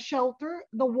food, the shelter,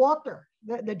 the water,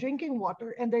 the drinking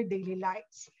water, and their daily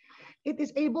lives. It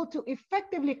is able to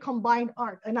effectively combine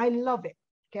art, and I love it,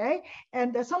 okay?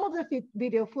 And some of the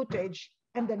video footage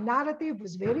and the narrative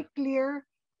was very clear,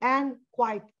 and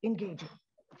quite engaging.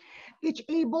 Each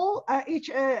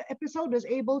episode was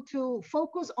able to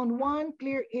focus on one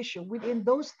clear issue within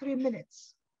those 3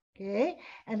 minutes. Okay,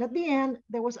 and at the end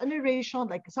there was a narration,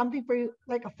 like something for you,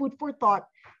 like a food for thought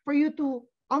for you to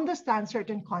understand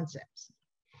certain concepts.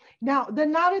 Now, the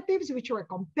narratives which were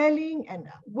compelling, and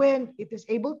when it is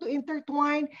able to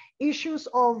intertwine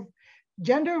issues of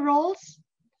gender roles,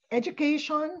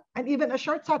 education, and even a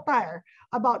short satire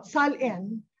about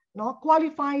Sal-en, no,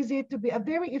 qualifies it to be a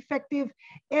very effective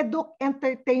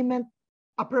entertainment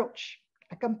approach.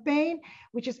 A campaign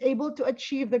which is able to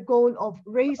achieve the goal of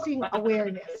raising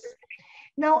awareness.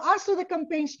 Now, as to the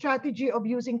campaign strategy of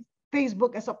using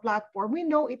Facebook as a platform, we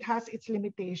know it has its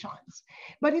limitations.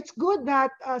 But it's good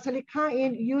that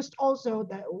Salikhain used also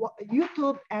the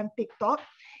YouTube and TikTok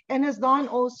and has done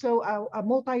also a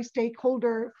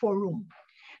multi-stakeholder forum.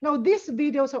 Now, these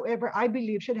videos, however, I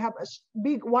believe should have a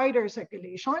big, wider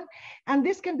circulation, and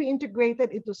this can be integrated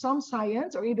into some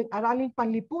science or even Araling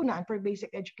Panlipunan for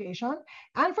basic education,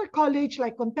 and for college,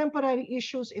 like contemporary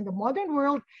issues in the modern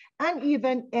world, and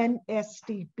even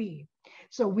NSTP.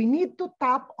 So we need to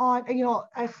tap on,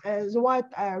 as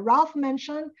what Ralph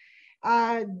mentioned,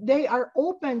 they are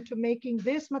open to making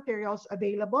these materials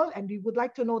available, and we would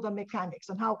like to know the mechanics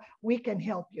and how we can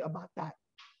help you about that.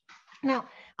 Now,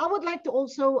 I would like to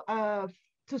also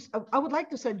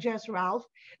suggest, Ralph,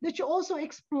 that you also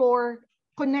explore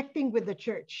connecting with the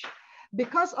church.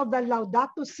 Because of the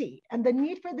Laudato Si and the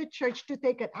need for the church to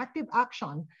take an active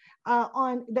action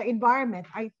on the environment,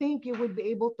 I think you would be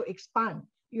able to expand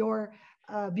your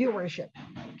viewership,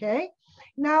 okay?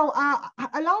 Now,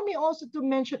 allow me also to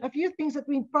mention a few things that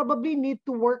we probably need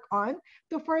to work on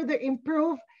to further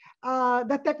improve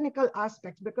the technical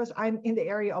aspects, because I'm in the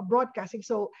area of broadcasting.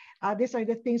 So these are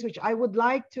the things which I would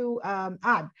like to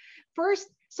add. First,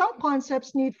 some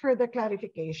concepts need further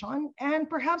clarification and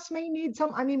perhaps may need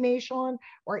some animation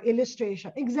or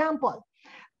illustration. Example,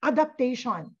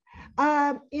 adaptation.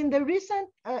 In the recent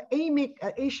AMIC,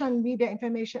 Asian Media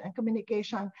Information and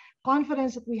Communication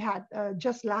conference that we had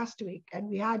just last week, and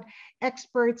we had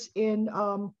experts in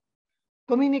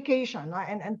communication,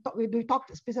 and we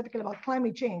talked specifically about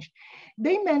climate change.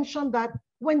 They mentioned that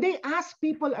when they ask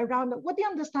people around, what do you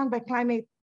understand by climate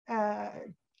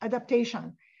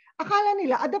adaptation? Akala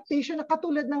nila adaptation na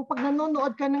katulad ng pag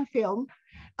nanonood ka ng film,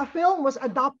 a film was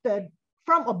adopted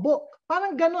from a book.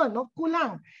 Parang ganon, no?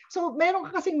 Kulang. So meron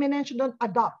ka kasing mention doon,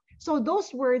 adopt. So those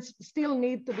words still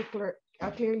need to be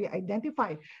clearly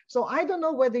identified. So I don't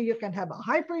know whether you can have a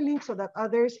hyperlink so that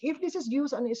others, if this is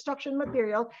used on instruction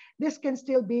material, this can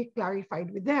still be clarified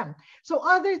with them. So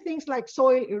other things like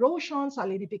soil erosion,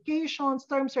 solidification,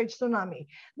 storm surge, tsunami,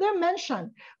 they're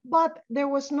mentioned, but there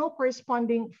was no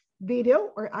corresponding video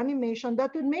or animation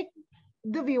that would make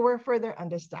the viewer further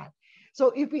understand. So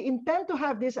if we intend to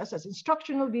have this as an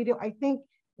instructional video, I think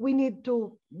we need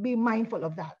to be mindful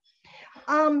of that.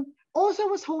 Also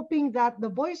was hoping that the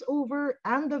voiceover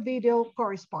and the video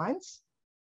corresponds,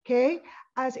 okay?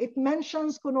 As it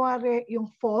mentions, kunwari yung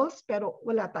false, pero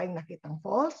wala tayong nakitang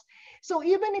false. So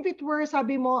even if it were,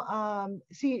 sabi mo,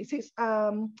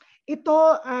 ito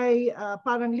ay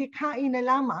parang likhain na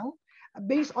lamang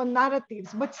based on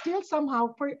narratives, but still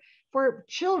somehow for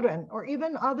children or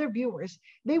even other viewers,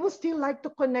 they would still like to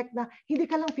connect na hindi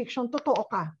ka lang fiction, totoo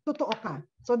ka, totoo ka.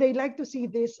 So they like to see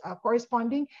this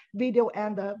corresponding video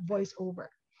and the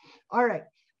voiceover. All right,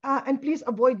 and please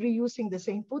avoid reusing the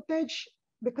same footage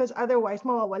because otherwise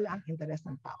mawawala ang interest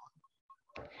ng tao.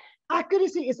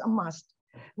 Accuracy is a must.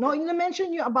 Now, in the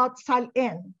mention you about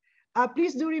Sal-en,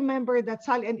 please do remember that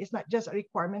Sal-en is not just a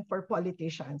requirement for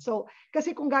politicians. So,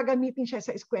 kasi kung gagamitin siya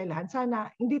sa eskwelahan,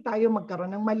 sana hindi tayo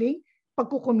magkaroon ng maling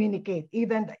pagkukommunicate,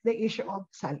 even the issue of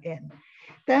Sal-en.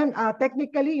 Then,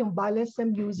 technically, yung balance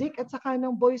ng music at saka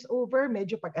ng voice-over,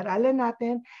 medyo pag-aralan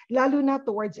natin, lalo na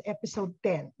towards episode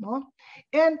 10. No?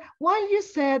 And while you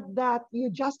said that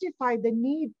you justify the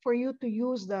need for you to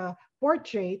use the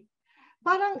portrait,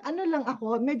 parang ano lang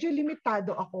ako, medyo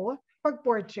limitado ako,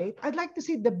 pag-portrait, I'd like to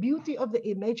see the beauty of the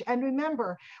image. And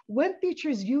remember, when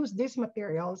teachers use these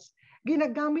materials,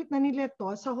 ginagamit na nila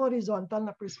to sa horizontal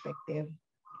na perspective.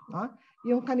 No?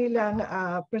 Yung kanilang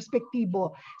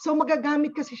perspektibo. So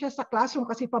magagamit kasi siya sa classroom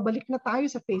kasi pabalik na tayo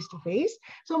sa face-to-face.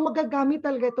 So magagamit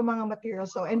talaga itong mga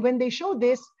materials. So, and when they show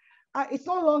this, it's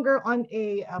no longer on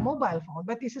a mobile phone,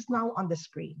 but this is now on the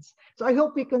screens. So I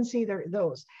hope we consider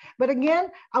those. But again,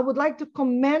 I would like to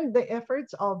commend the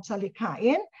efforts of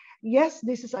Salikhain. Yes,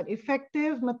 this is an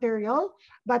effective material,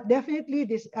 but definitely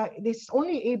this is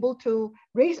only able to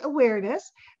raise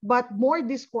awareness, but more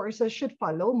discourses should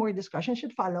follow, more discussion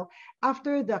should follow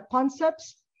after the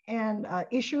concepts and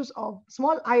issues of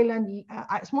small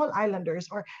islanders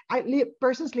or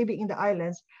persons living in the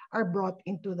islands are brought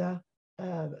into the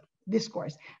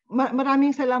discourse.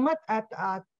 Maraming salamat at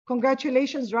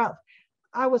congratulations, Ralph.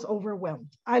 I was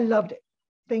overwhelmed. I loved it.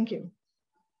 Thank you.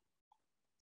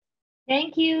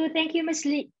 Thank you, Miss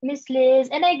Liz.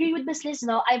 And I agree with Miss Liz.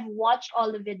 No, I've watched all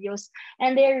the videos,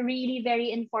 and they're really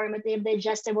very informative,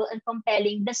 digestible, and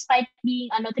compelling, despite being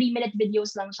 3-minute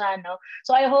videos lang siya. No,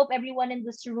 so I hope everyone in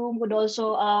this room would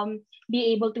also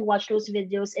be able to watch those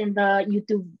videos in the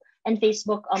YouTube and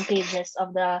Facebook pages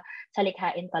of the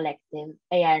Salikhain Kolektib.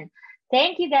 Ayan.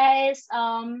 Thank you, guys.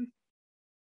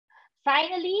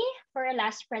 Finally, for our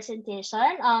last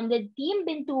presentation, the Team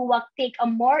Bintuwak take a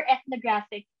more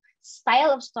ethnographic style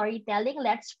of storytelling.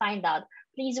 Let's find out.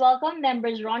 Please welcome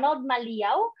members Ronald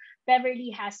Maliao,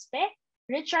 Beverly Jaspe,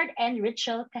 Richel and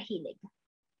Ritchel Cahilig.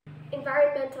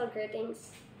 Environmental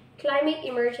greetings. Climate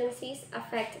emergencies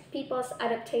affect people's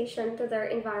adaptation to their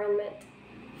environment.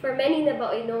 For many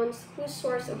Nabaoinons whose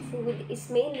source of food is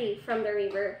mainly from the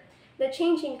river, the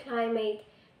changing climate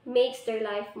makes their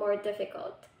life more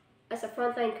difficult. As a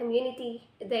frontline community,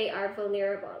 they are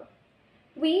vulnerable.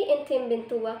 We in Team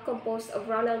Bintuwak, composed of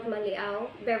Ronald Maliao,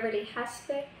 Beverly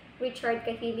Jaspe, Richel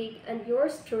Cahilig, and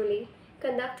yours truly,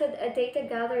 conducted a data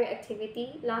gathering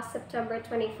activity last September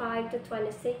 25 to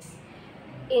 26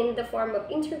 in the form of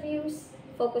interviews,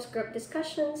 focus group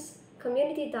discussions,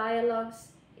 community dialogues,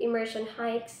 immersion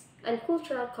hikes, and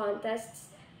cultural contests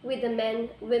with the men,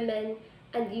 women,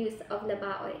 and youth of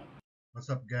Nabaoy. What's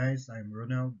up, guys? I'm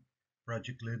Ronald,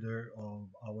 project leader of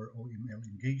our OML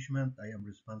engagement. I am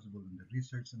responsible on the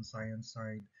research and science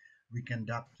side. We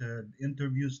conducted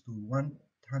interviews to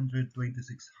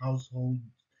 126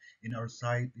 households in our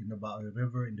site in the Nabaoy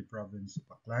River in the province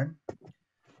of Aklan.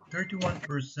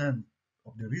 31%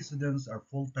 of the residents are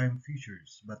full-time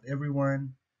fishers, but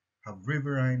everyone have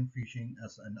riverine fishing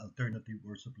as an alternative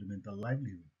or supplemental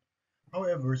livelihood.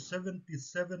 However, 77%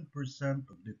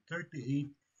 of the 38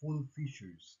 full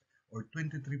fishers, or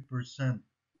 23%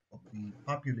 of the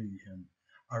population,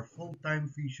 are full-time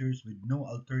fishers with no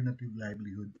alternative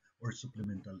livelihood or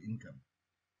supplemental income.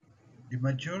 The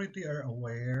majority are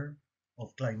aware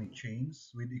of climate change,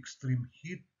 with extreme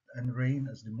heat and rain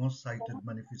as the most cited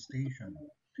manifestation.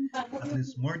 At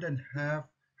least more than half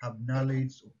have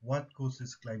knowledge of what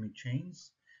causes climate change,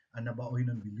 and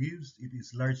Nabaoinon believes it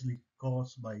is largely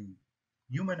caused by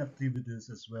human activities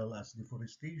as well as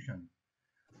deforestation.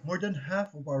 More than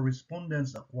half of our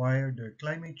respondents acquire their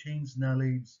climate change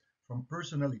knowledge from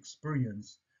personal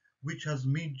experience, which has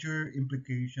major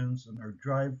implications on our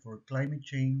drive for climate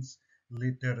change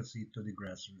literacy to the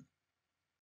grassroots.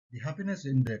 The happiness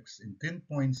index in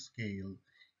 10-point scale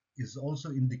is also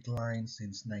in decline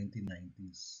since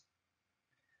 1990s.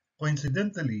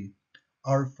 Coincidentally,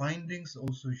 our findings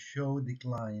also show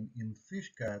decline in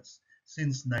fish catch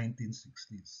since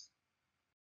 1960s.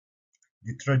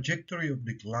 The trajectory of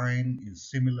decline is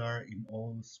similar in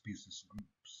all species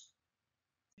groups.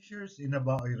 Fishers in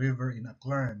Nabaoy River in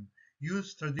Aklan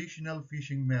use traditional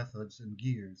fishing methods and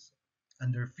gears,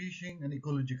 and their fishing and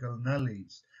ecological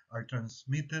knowledge are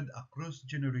transmitted across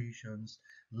generations,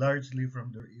 largely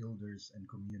from their elders and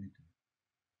community.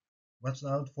 Watch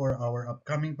out for our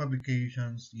upcoming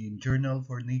publications in Journal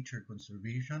for Nature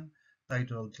Conservation,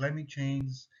 titled Climate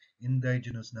Change,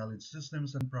 Indigenous Knowledge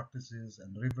Systems and Practices,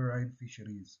 and Riverine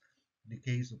Fisheries, the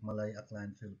Case of Malay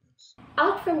Aklan, Philippines.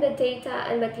 Out from the data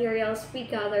and materials we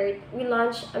gathered, we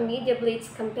launched a Media Blitz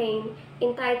campaign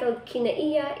entitled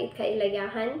Kinaiya it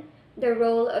Kailayahan, the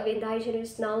role of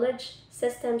indigenous knowledge,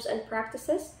 systems, and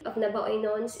practices of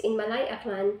Nabaoinons in Malay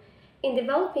Aklan in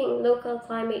developing local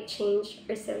climate change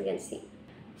resiliency.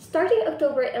 Starting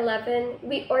October 11,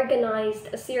 we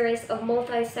organized a series of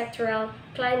multi-sectoral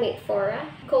climate fora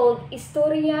called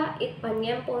Istorya it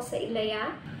Panyempo sa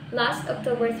Ilaya. Last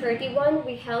October 31,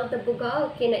 we held the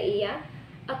Bugao Kinaiya,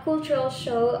 a cultural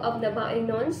show of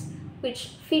Nabaoinons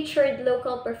which featured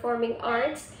local performing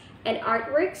arts and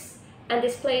artworks and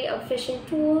display of fishing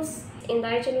tools,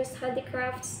 indigenous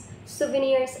handicrafts,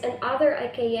 souvenirs, and other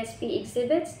IKSP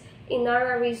exhibits in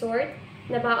Nara Resort,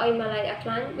 Nabaoy Malay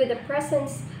Aklan, with the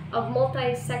presence of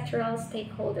multi-sectoral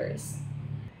stakeholders.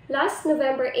 Last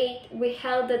November 8, we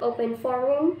held the open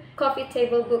forum, coffee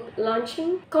table book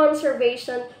launching,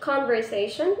 conservation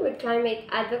conversation with climate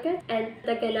advocate, and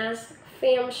the Ganas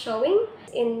film showing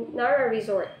in Nara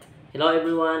Resort. Hello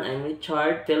everyone, I'm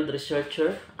Richard, field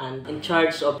researcher and in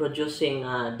charge of producing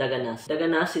Daganas.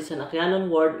 Daganas is an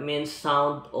Acayanon word means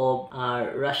sound of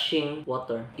rushing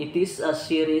water. It is a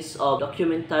series of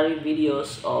documentary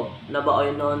videos of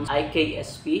Nabaoynon's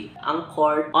IKSP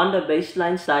anchored on the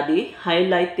baseline study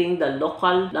highlighting the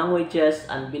local languages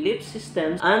and belief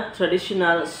systems and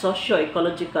traditional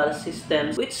socio-ecological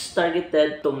systems which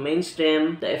targeted to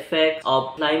mainstream the effects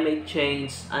of climate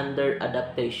change under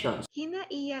adaptations.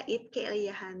 Kinaiya It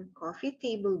Kailayahan Coffee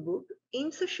Table Book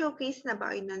aims to showcase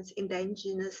Nabaoynon's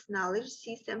indigenous knowledge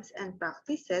systems and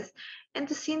practices and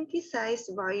to synthesize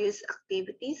various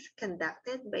activities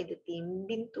conducted by the Team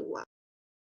Bintuwak.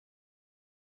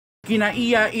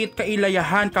 Kinaiya It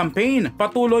Kailayahan campaign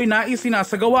patuloy na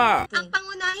isinasagawa. Ang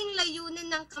pangunahing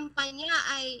layunin ng kampanya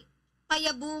ay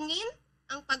payabungin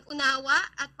ang pag-unawa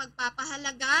at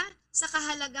pagpapahalaga sa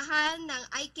kahalagahan ng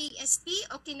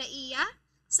IKSP o Kinaiya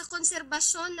sa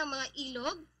konserbasyon ng mga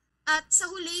ilog at sa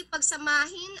huli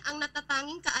pagsamahin ang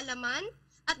natatanging kaalaman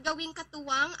at gawing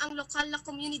katuwang ang lokal na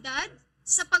komunidad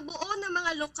sa pagbuo ng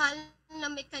mga lokal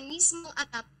na mekanismong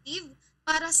adaptive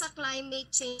para sa climate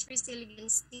change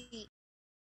resiliency.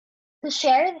 To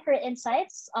share her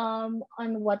insights on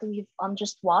what we've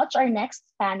just watched, our next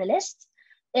panelist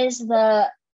is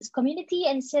the Community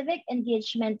and Civic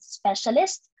Engagement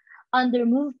Specialist under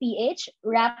Move PH,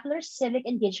 Rappler's Civic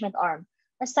Engagement Arm.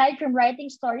 Aside from writing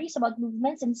stories about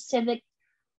movements and civic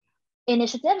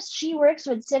initiatives, she works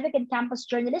with civic and campus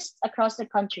journalists across the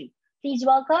country. Please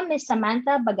welcome Ms.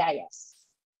 Samantha Bagayas.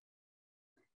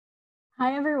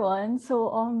 Hi everyone. So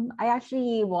I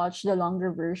actually watched the longer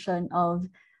version of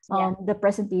the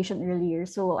presentation earlier.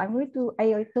 So I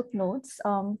took notes.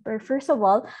 But first of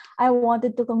all, I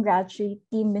wanted to congratulate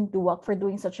Team Bintuwak for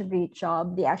doing such a great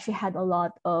job. They actually had a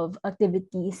lot of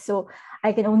activities. So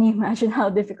I can only imagine how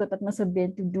difficult it must have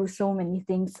been to do so many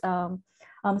things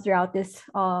throughout this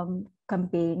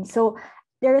campaign. So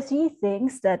there are 3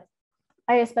 things that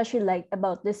I especially liked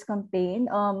about this campaign.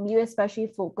 You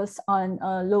especially focus on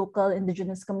local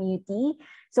indigenous community.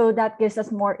 So that gives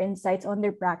us more insights on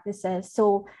their practices.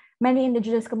 So many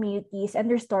indigenous communities and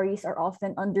their stories are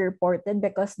often underreported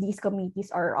because these communities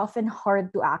are often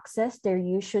hard to access. They're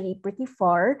usually pretty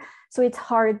far. So it's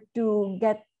hard to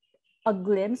get a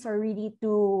glimpse or really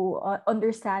to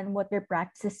understand what their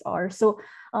practices are. So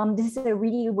this is a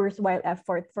really worthwhile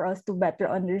effort for us to better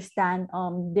understand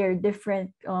their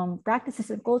different practices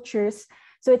and cultures.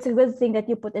 So it's a good thing that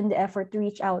you put in the effort to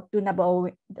reach out to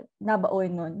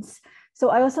Nabaoynons. So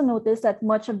I also noticed that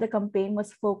much of the campaign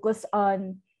was focused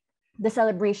on the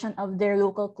celebration of their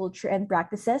local culture and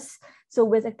practices. So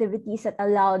with activities that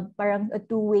allowed parang a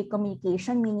two-way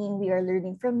communication, meaning we are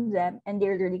learning from them and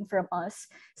they're learning from us.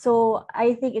 So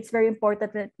I think it's very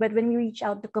important that when we reach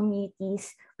out to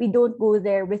communities, we don't go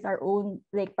there with our own,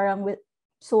 like parang with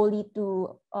solely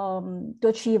to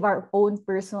achieve our own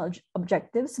personal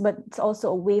objectives, but it's also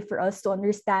a way for us to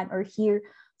understand or hear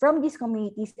from these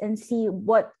communities and see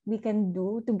what we can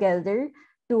do together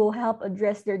to help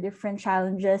address their different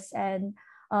challenges and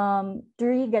to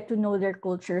really get to know their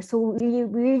culture. So we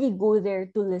really go there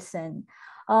to listen.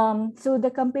 So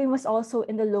the campaign was also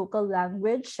in the local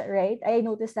language, right? I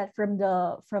noticed that from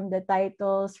the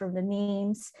titles, from the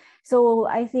names. So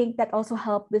I think that also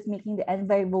helped with making the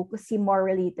advocacy more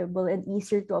relatable and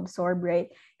easier to absorb,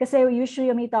 right? Because usually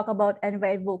when we talk about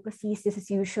advocacies, this is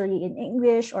usually in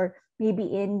English or maybe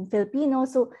in Filipino.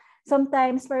 So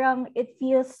sometimes parang it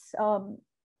feels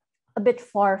a bit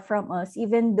far from us,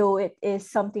 even though it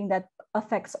is something that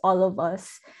affects all of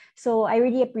us. So I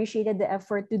really appreciated the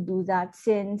effort to do that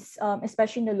since,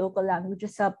 especially in the local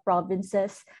languages of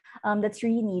provinces, that's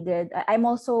really needed. I'm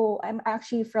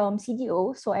actually from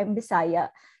CDO, so I'm Bisaya.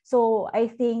 So I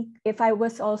think if I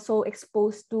was also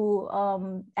exposed to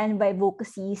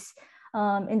advocacies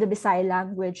in the Bisaya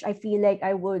language, I feel like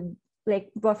I would,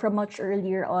 but from much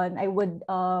earlier on, I would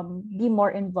be more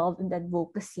involved in the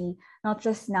advocacy, not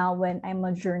just now when I'm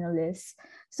a journalist.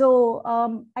 So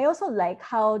I also like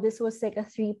how this was like a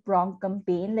 3-pronged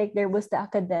campaign. Like there was the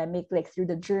academic, like through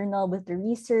the journal with the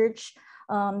research.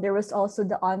 There was also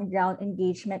the on-ground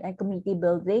engagement and community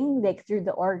building, like through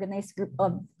the organized group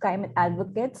of climate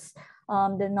advocates,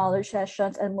 the knowledge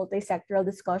sessions and multi-sectoral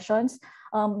discussions.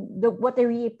 What I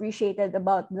really appreciated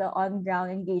about the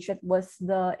on-ground engagement was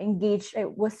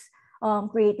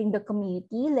creating the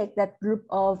community, like that group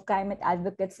of climate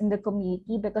advocates in the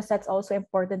community, because that's also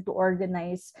important to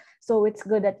organize. So it's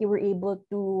good that you were able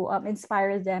to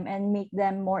inspire them and make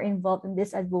them more involved in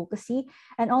this advocacy,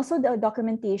 and also the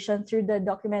documentation through the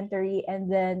documentary and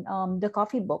then the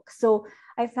coffee book. So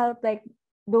I felt like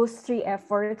those three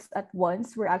efforts at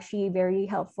once were actually very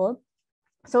helpful.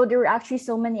 So there were actually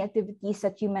so many activities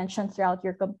that you mentioned throughout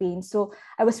your campaign. So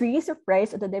I was really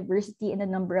surprised at the diversity in the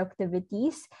number of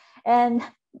activities. And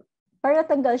para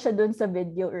tanggal siya dun sa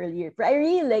video earlier. But I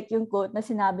really like yung quote na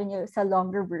sinabi niyo sa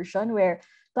longer version where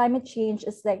climate change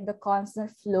is like the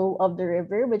constant flow of the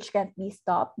river which can't be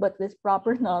stopped, but with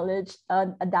proper knowledge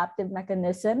and adaptive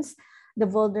mechanisms, the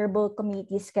vulnerable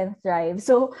communities can thrive.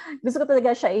 So gusto ko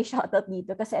talaga siya i-shoutout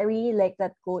dito kasi I really like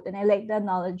that quote and I like the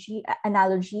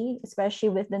analogy, especially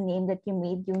with the name that you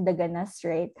made, yung Daganas,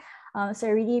 right? So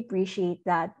I really appreciate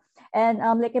that. And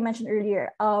like I mentioned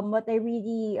earlier, what I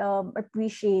really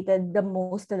appreciated the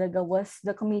most talaga was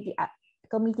the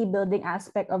community building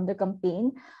aspect of the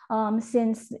campaign.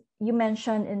 Since you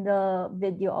mentioned in the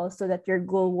video also that your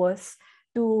goal was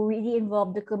to really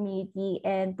involve the community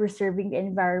and preserving the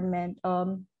environment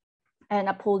and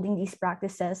upholding these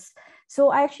practices.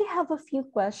 So I actually have a few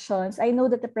questions. I know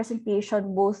that the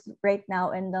presentation, both right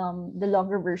now and the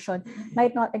longer version,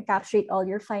 might not encapsulate all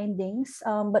your findings,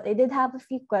 but I did have a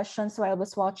few questions while I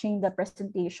was watching the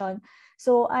presentation.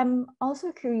 So I'm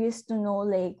also curious to know,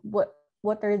 like,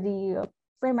 what are the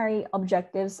primary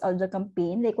objectives of the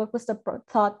campaign? Like, what was the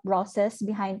thought process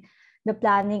behind the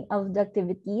planning of the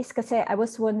activities? Because I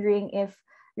was wondering if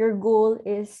your goal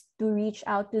is to reach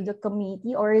out to the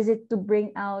community, or is it to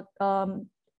bring out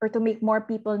or to make more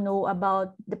people know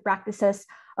about the practices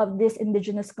of this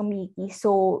indigenous community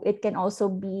so it can also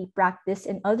be practiced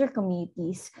in other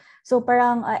communities? So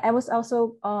parang I was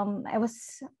also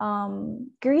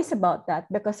curious about that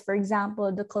because, for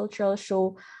example, the cultural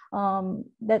show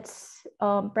that's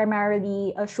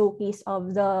primarily a showcase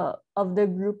of the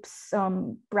group's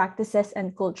practices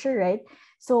and culture, right?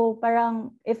 So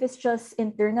parang if it's just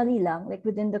internally lang, like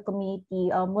within the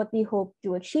community, what do you hope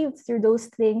to achieve through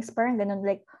those things? Parang ganun,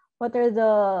 like what's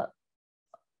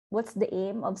the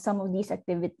aim of some of these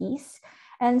activities?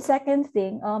 And second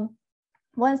thing,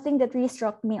 one thing that really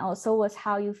struck me also was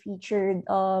how you featured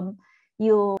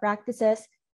your practices.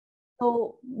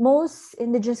 So most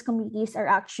indigenous communities are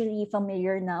actually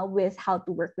familiar now with how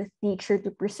to work with nature to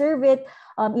preserve it.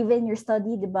 Even your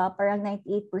study, diba, parang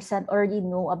 98% already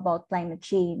know about climate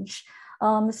change.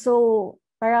 So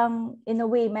parang in a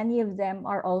way, many of them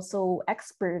are also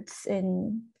experts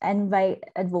in envi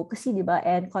advocacy, diba,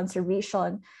 and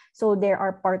conservation. So there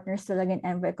are partners talaga in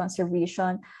envi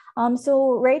conservation.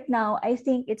 So right now, I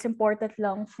think it's important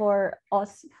lang for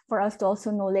us to also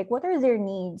know, like, what are their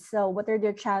needs? So what are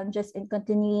their challenges in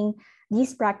continuing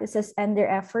these practices and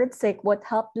their efforts? Like, what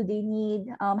help do they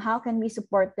need? How can we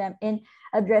support them in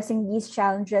addressing these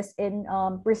challenges in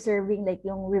preserving, like,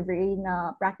 yung riverine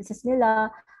practices nila,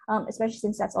 especially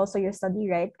since that's also your study,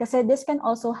 right? Because this can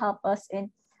also help us in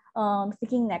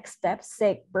thinking next steps.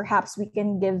 Like, perhaps we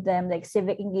can give them, like,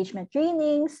 civic engagement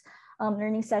trainings,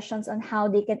 learning sessions on how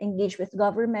they can engage with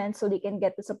government so they can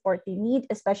get the support they need,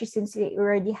 especially since they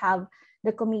already have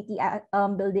the community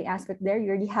building aspect there. You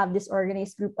already have this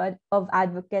organized group of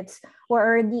advocates who are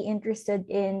already interested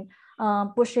in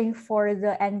pushing for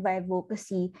the envi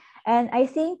advocacy. And I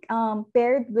think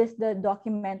paired with the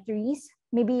documentaries,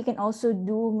 maybe you can also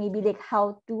do maybe like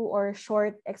how-to or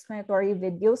short explanatory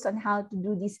videos on how to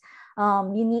do these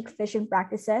unique fishing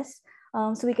practices.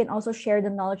 So we can also share the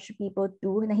knowledge to people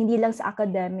too, na hindi lang sa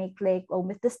academic, like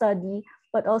with the study,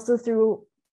 but also through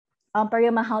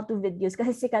parang mga how-to videos.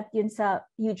 Kasi sikat yun sa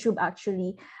YouTube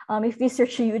actually. If you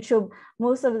search YouTube,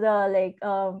 most of the like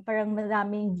parang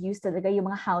maraming views talaga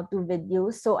yung mga how-to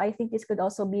videos. So I think this could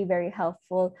also be very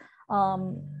helpful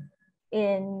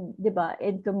in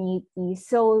communities.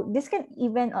 So this can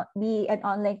even be an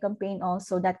online campaign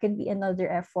also. That can be another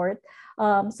effort.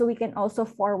 So we can also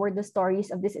forward the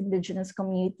stories of this indigenous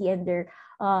community and their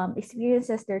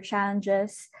experiences, their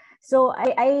challenges. So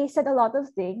I said a lot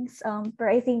of things, but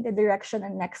I think the direction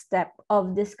and next step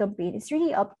of this campaign is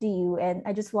really up to you. And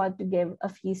I just want to give a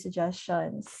few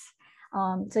suggestions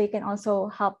so you can also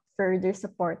help further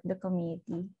support the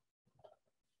community.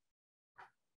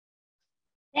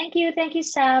 Thank you,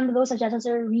 Sam. Those suggestions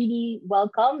are really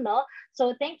welcome, no?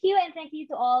 So thank you, and thank you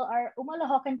to all our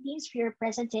Umalohokan teams for your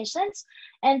presentations,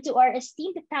 and to our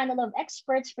esteemed panel of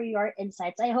experts for your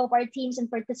insights. I hope our teams and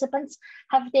participants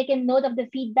have taken note of the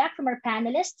feedback from our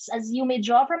panelists, as you may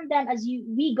draw from them as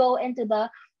we go into the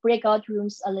breakout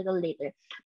rooms a little later.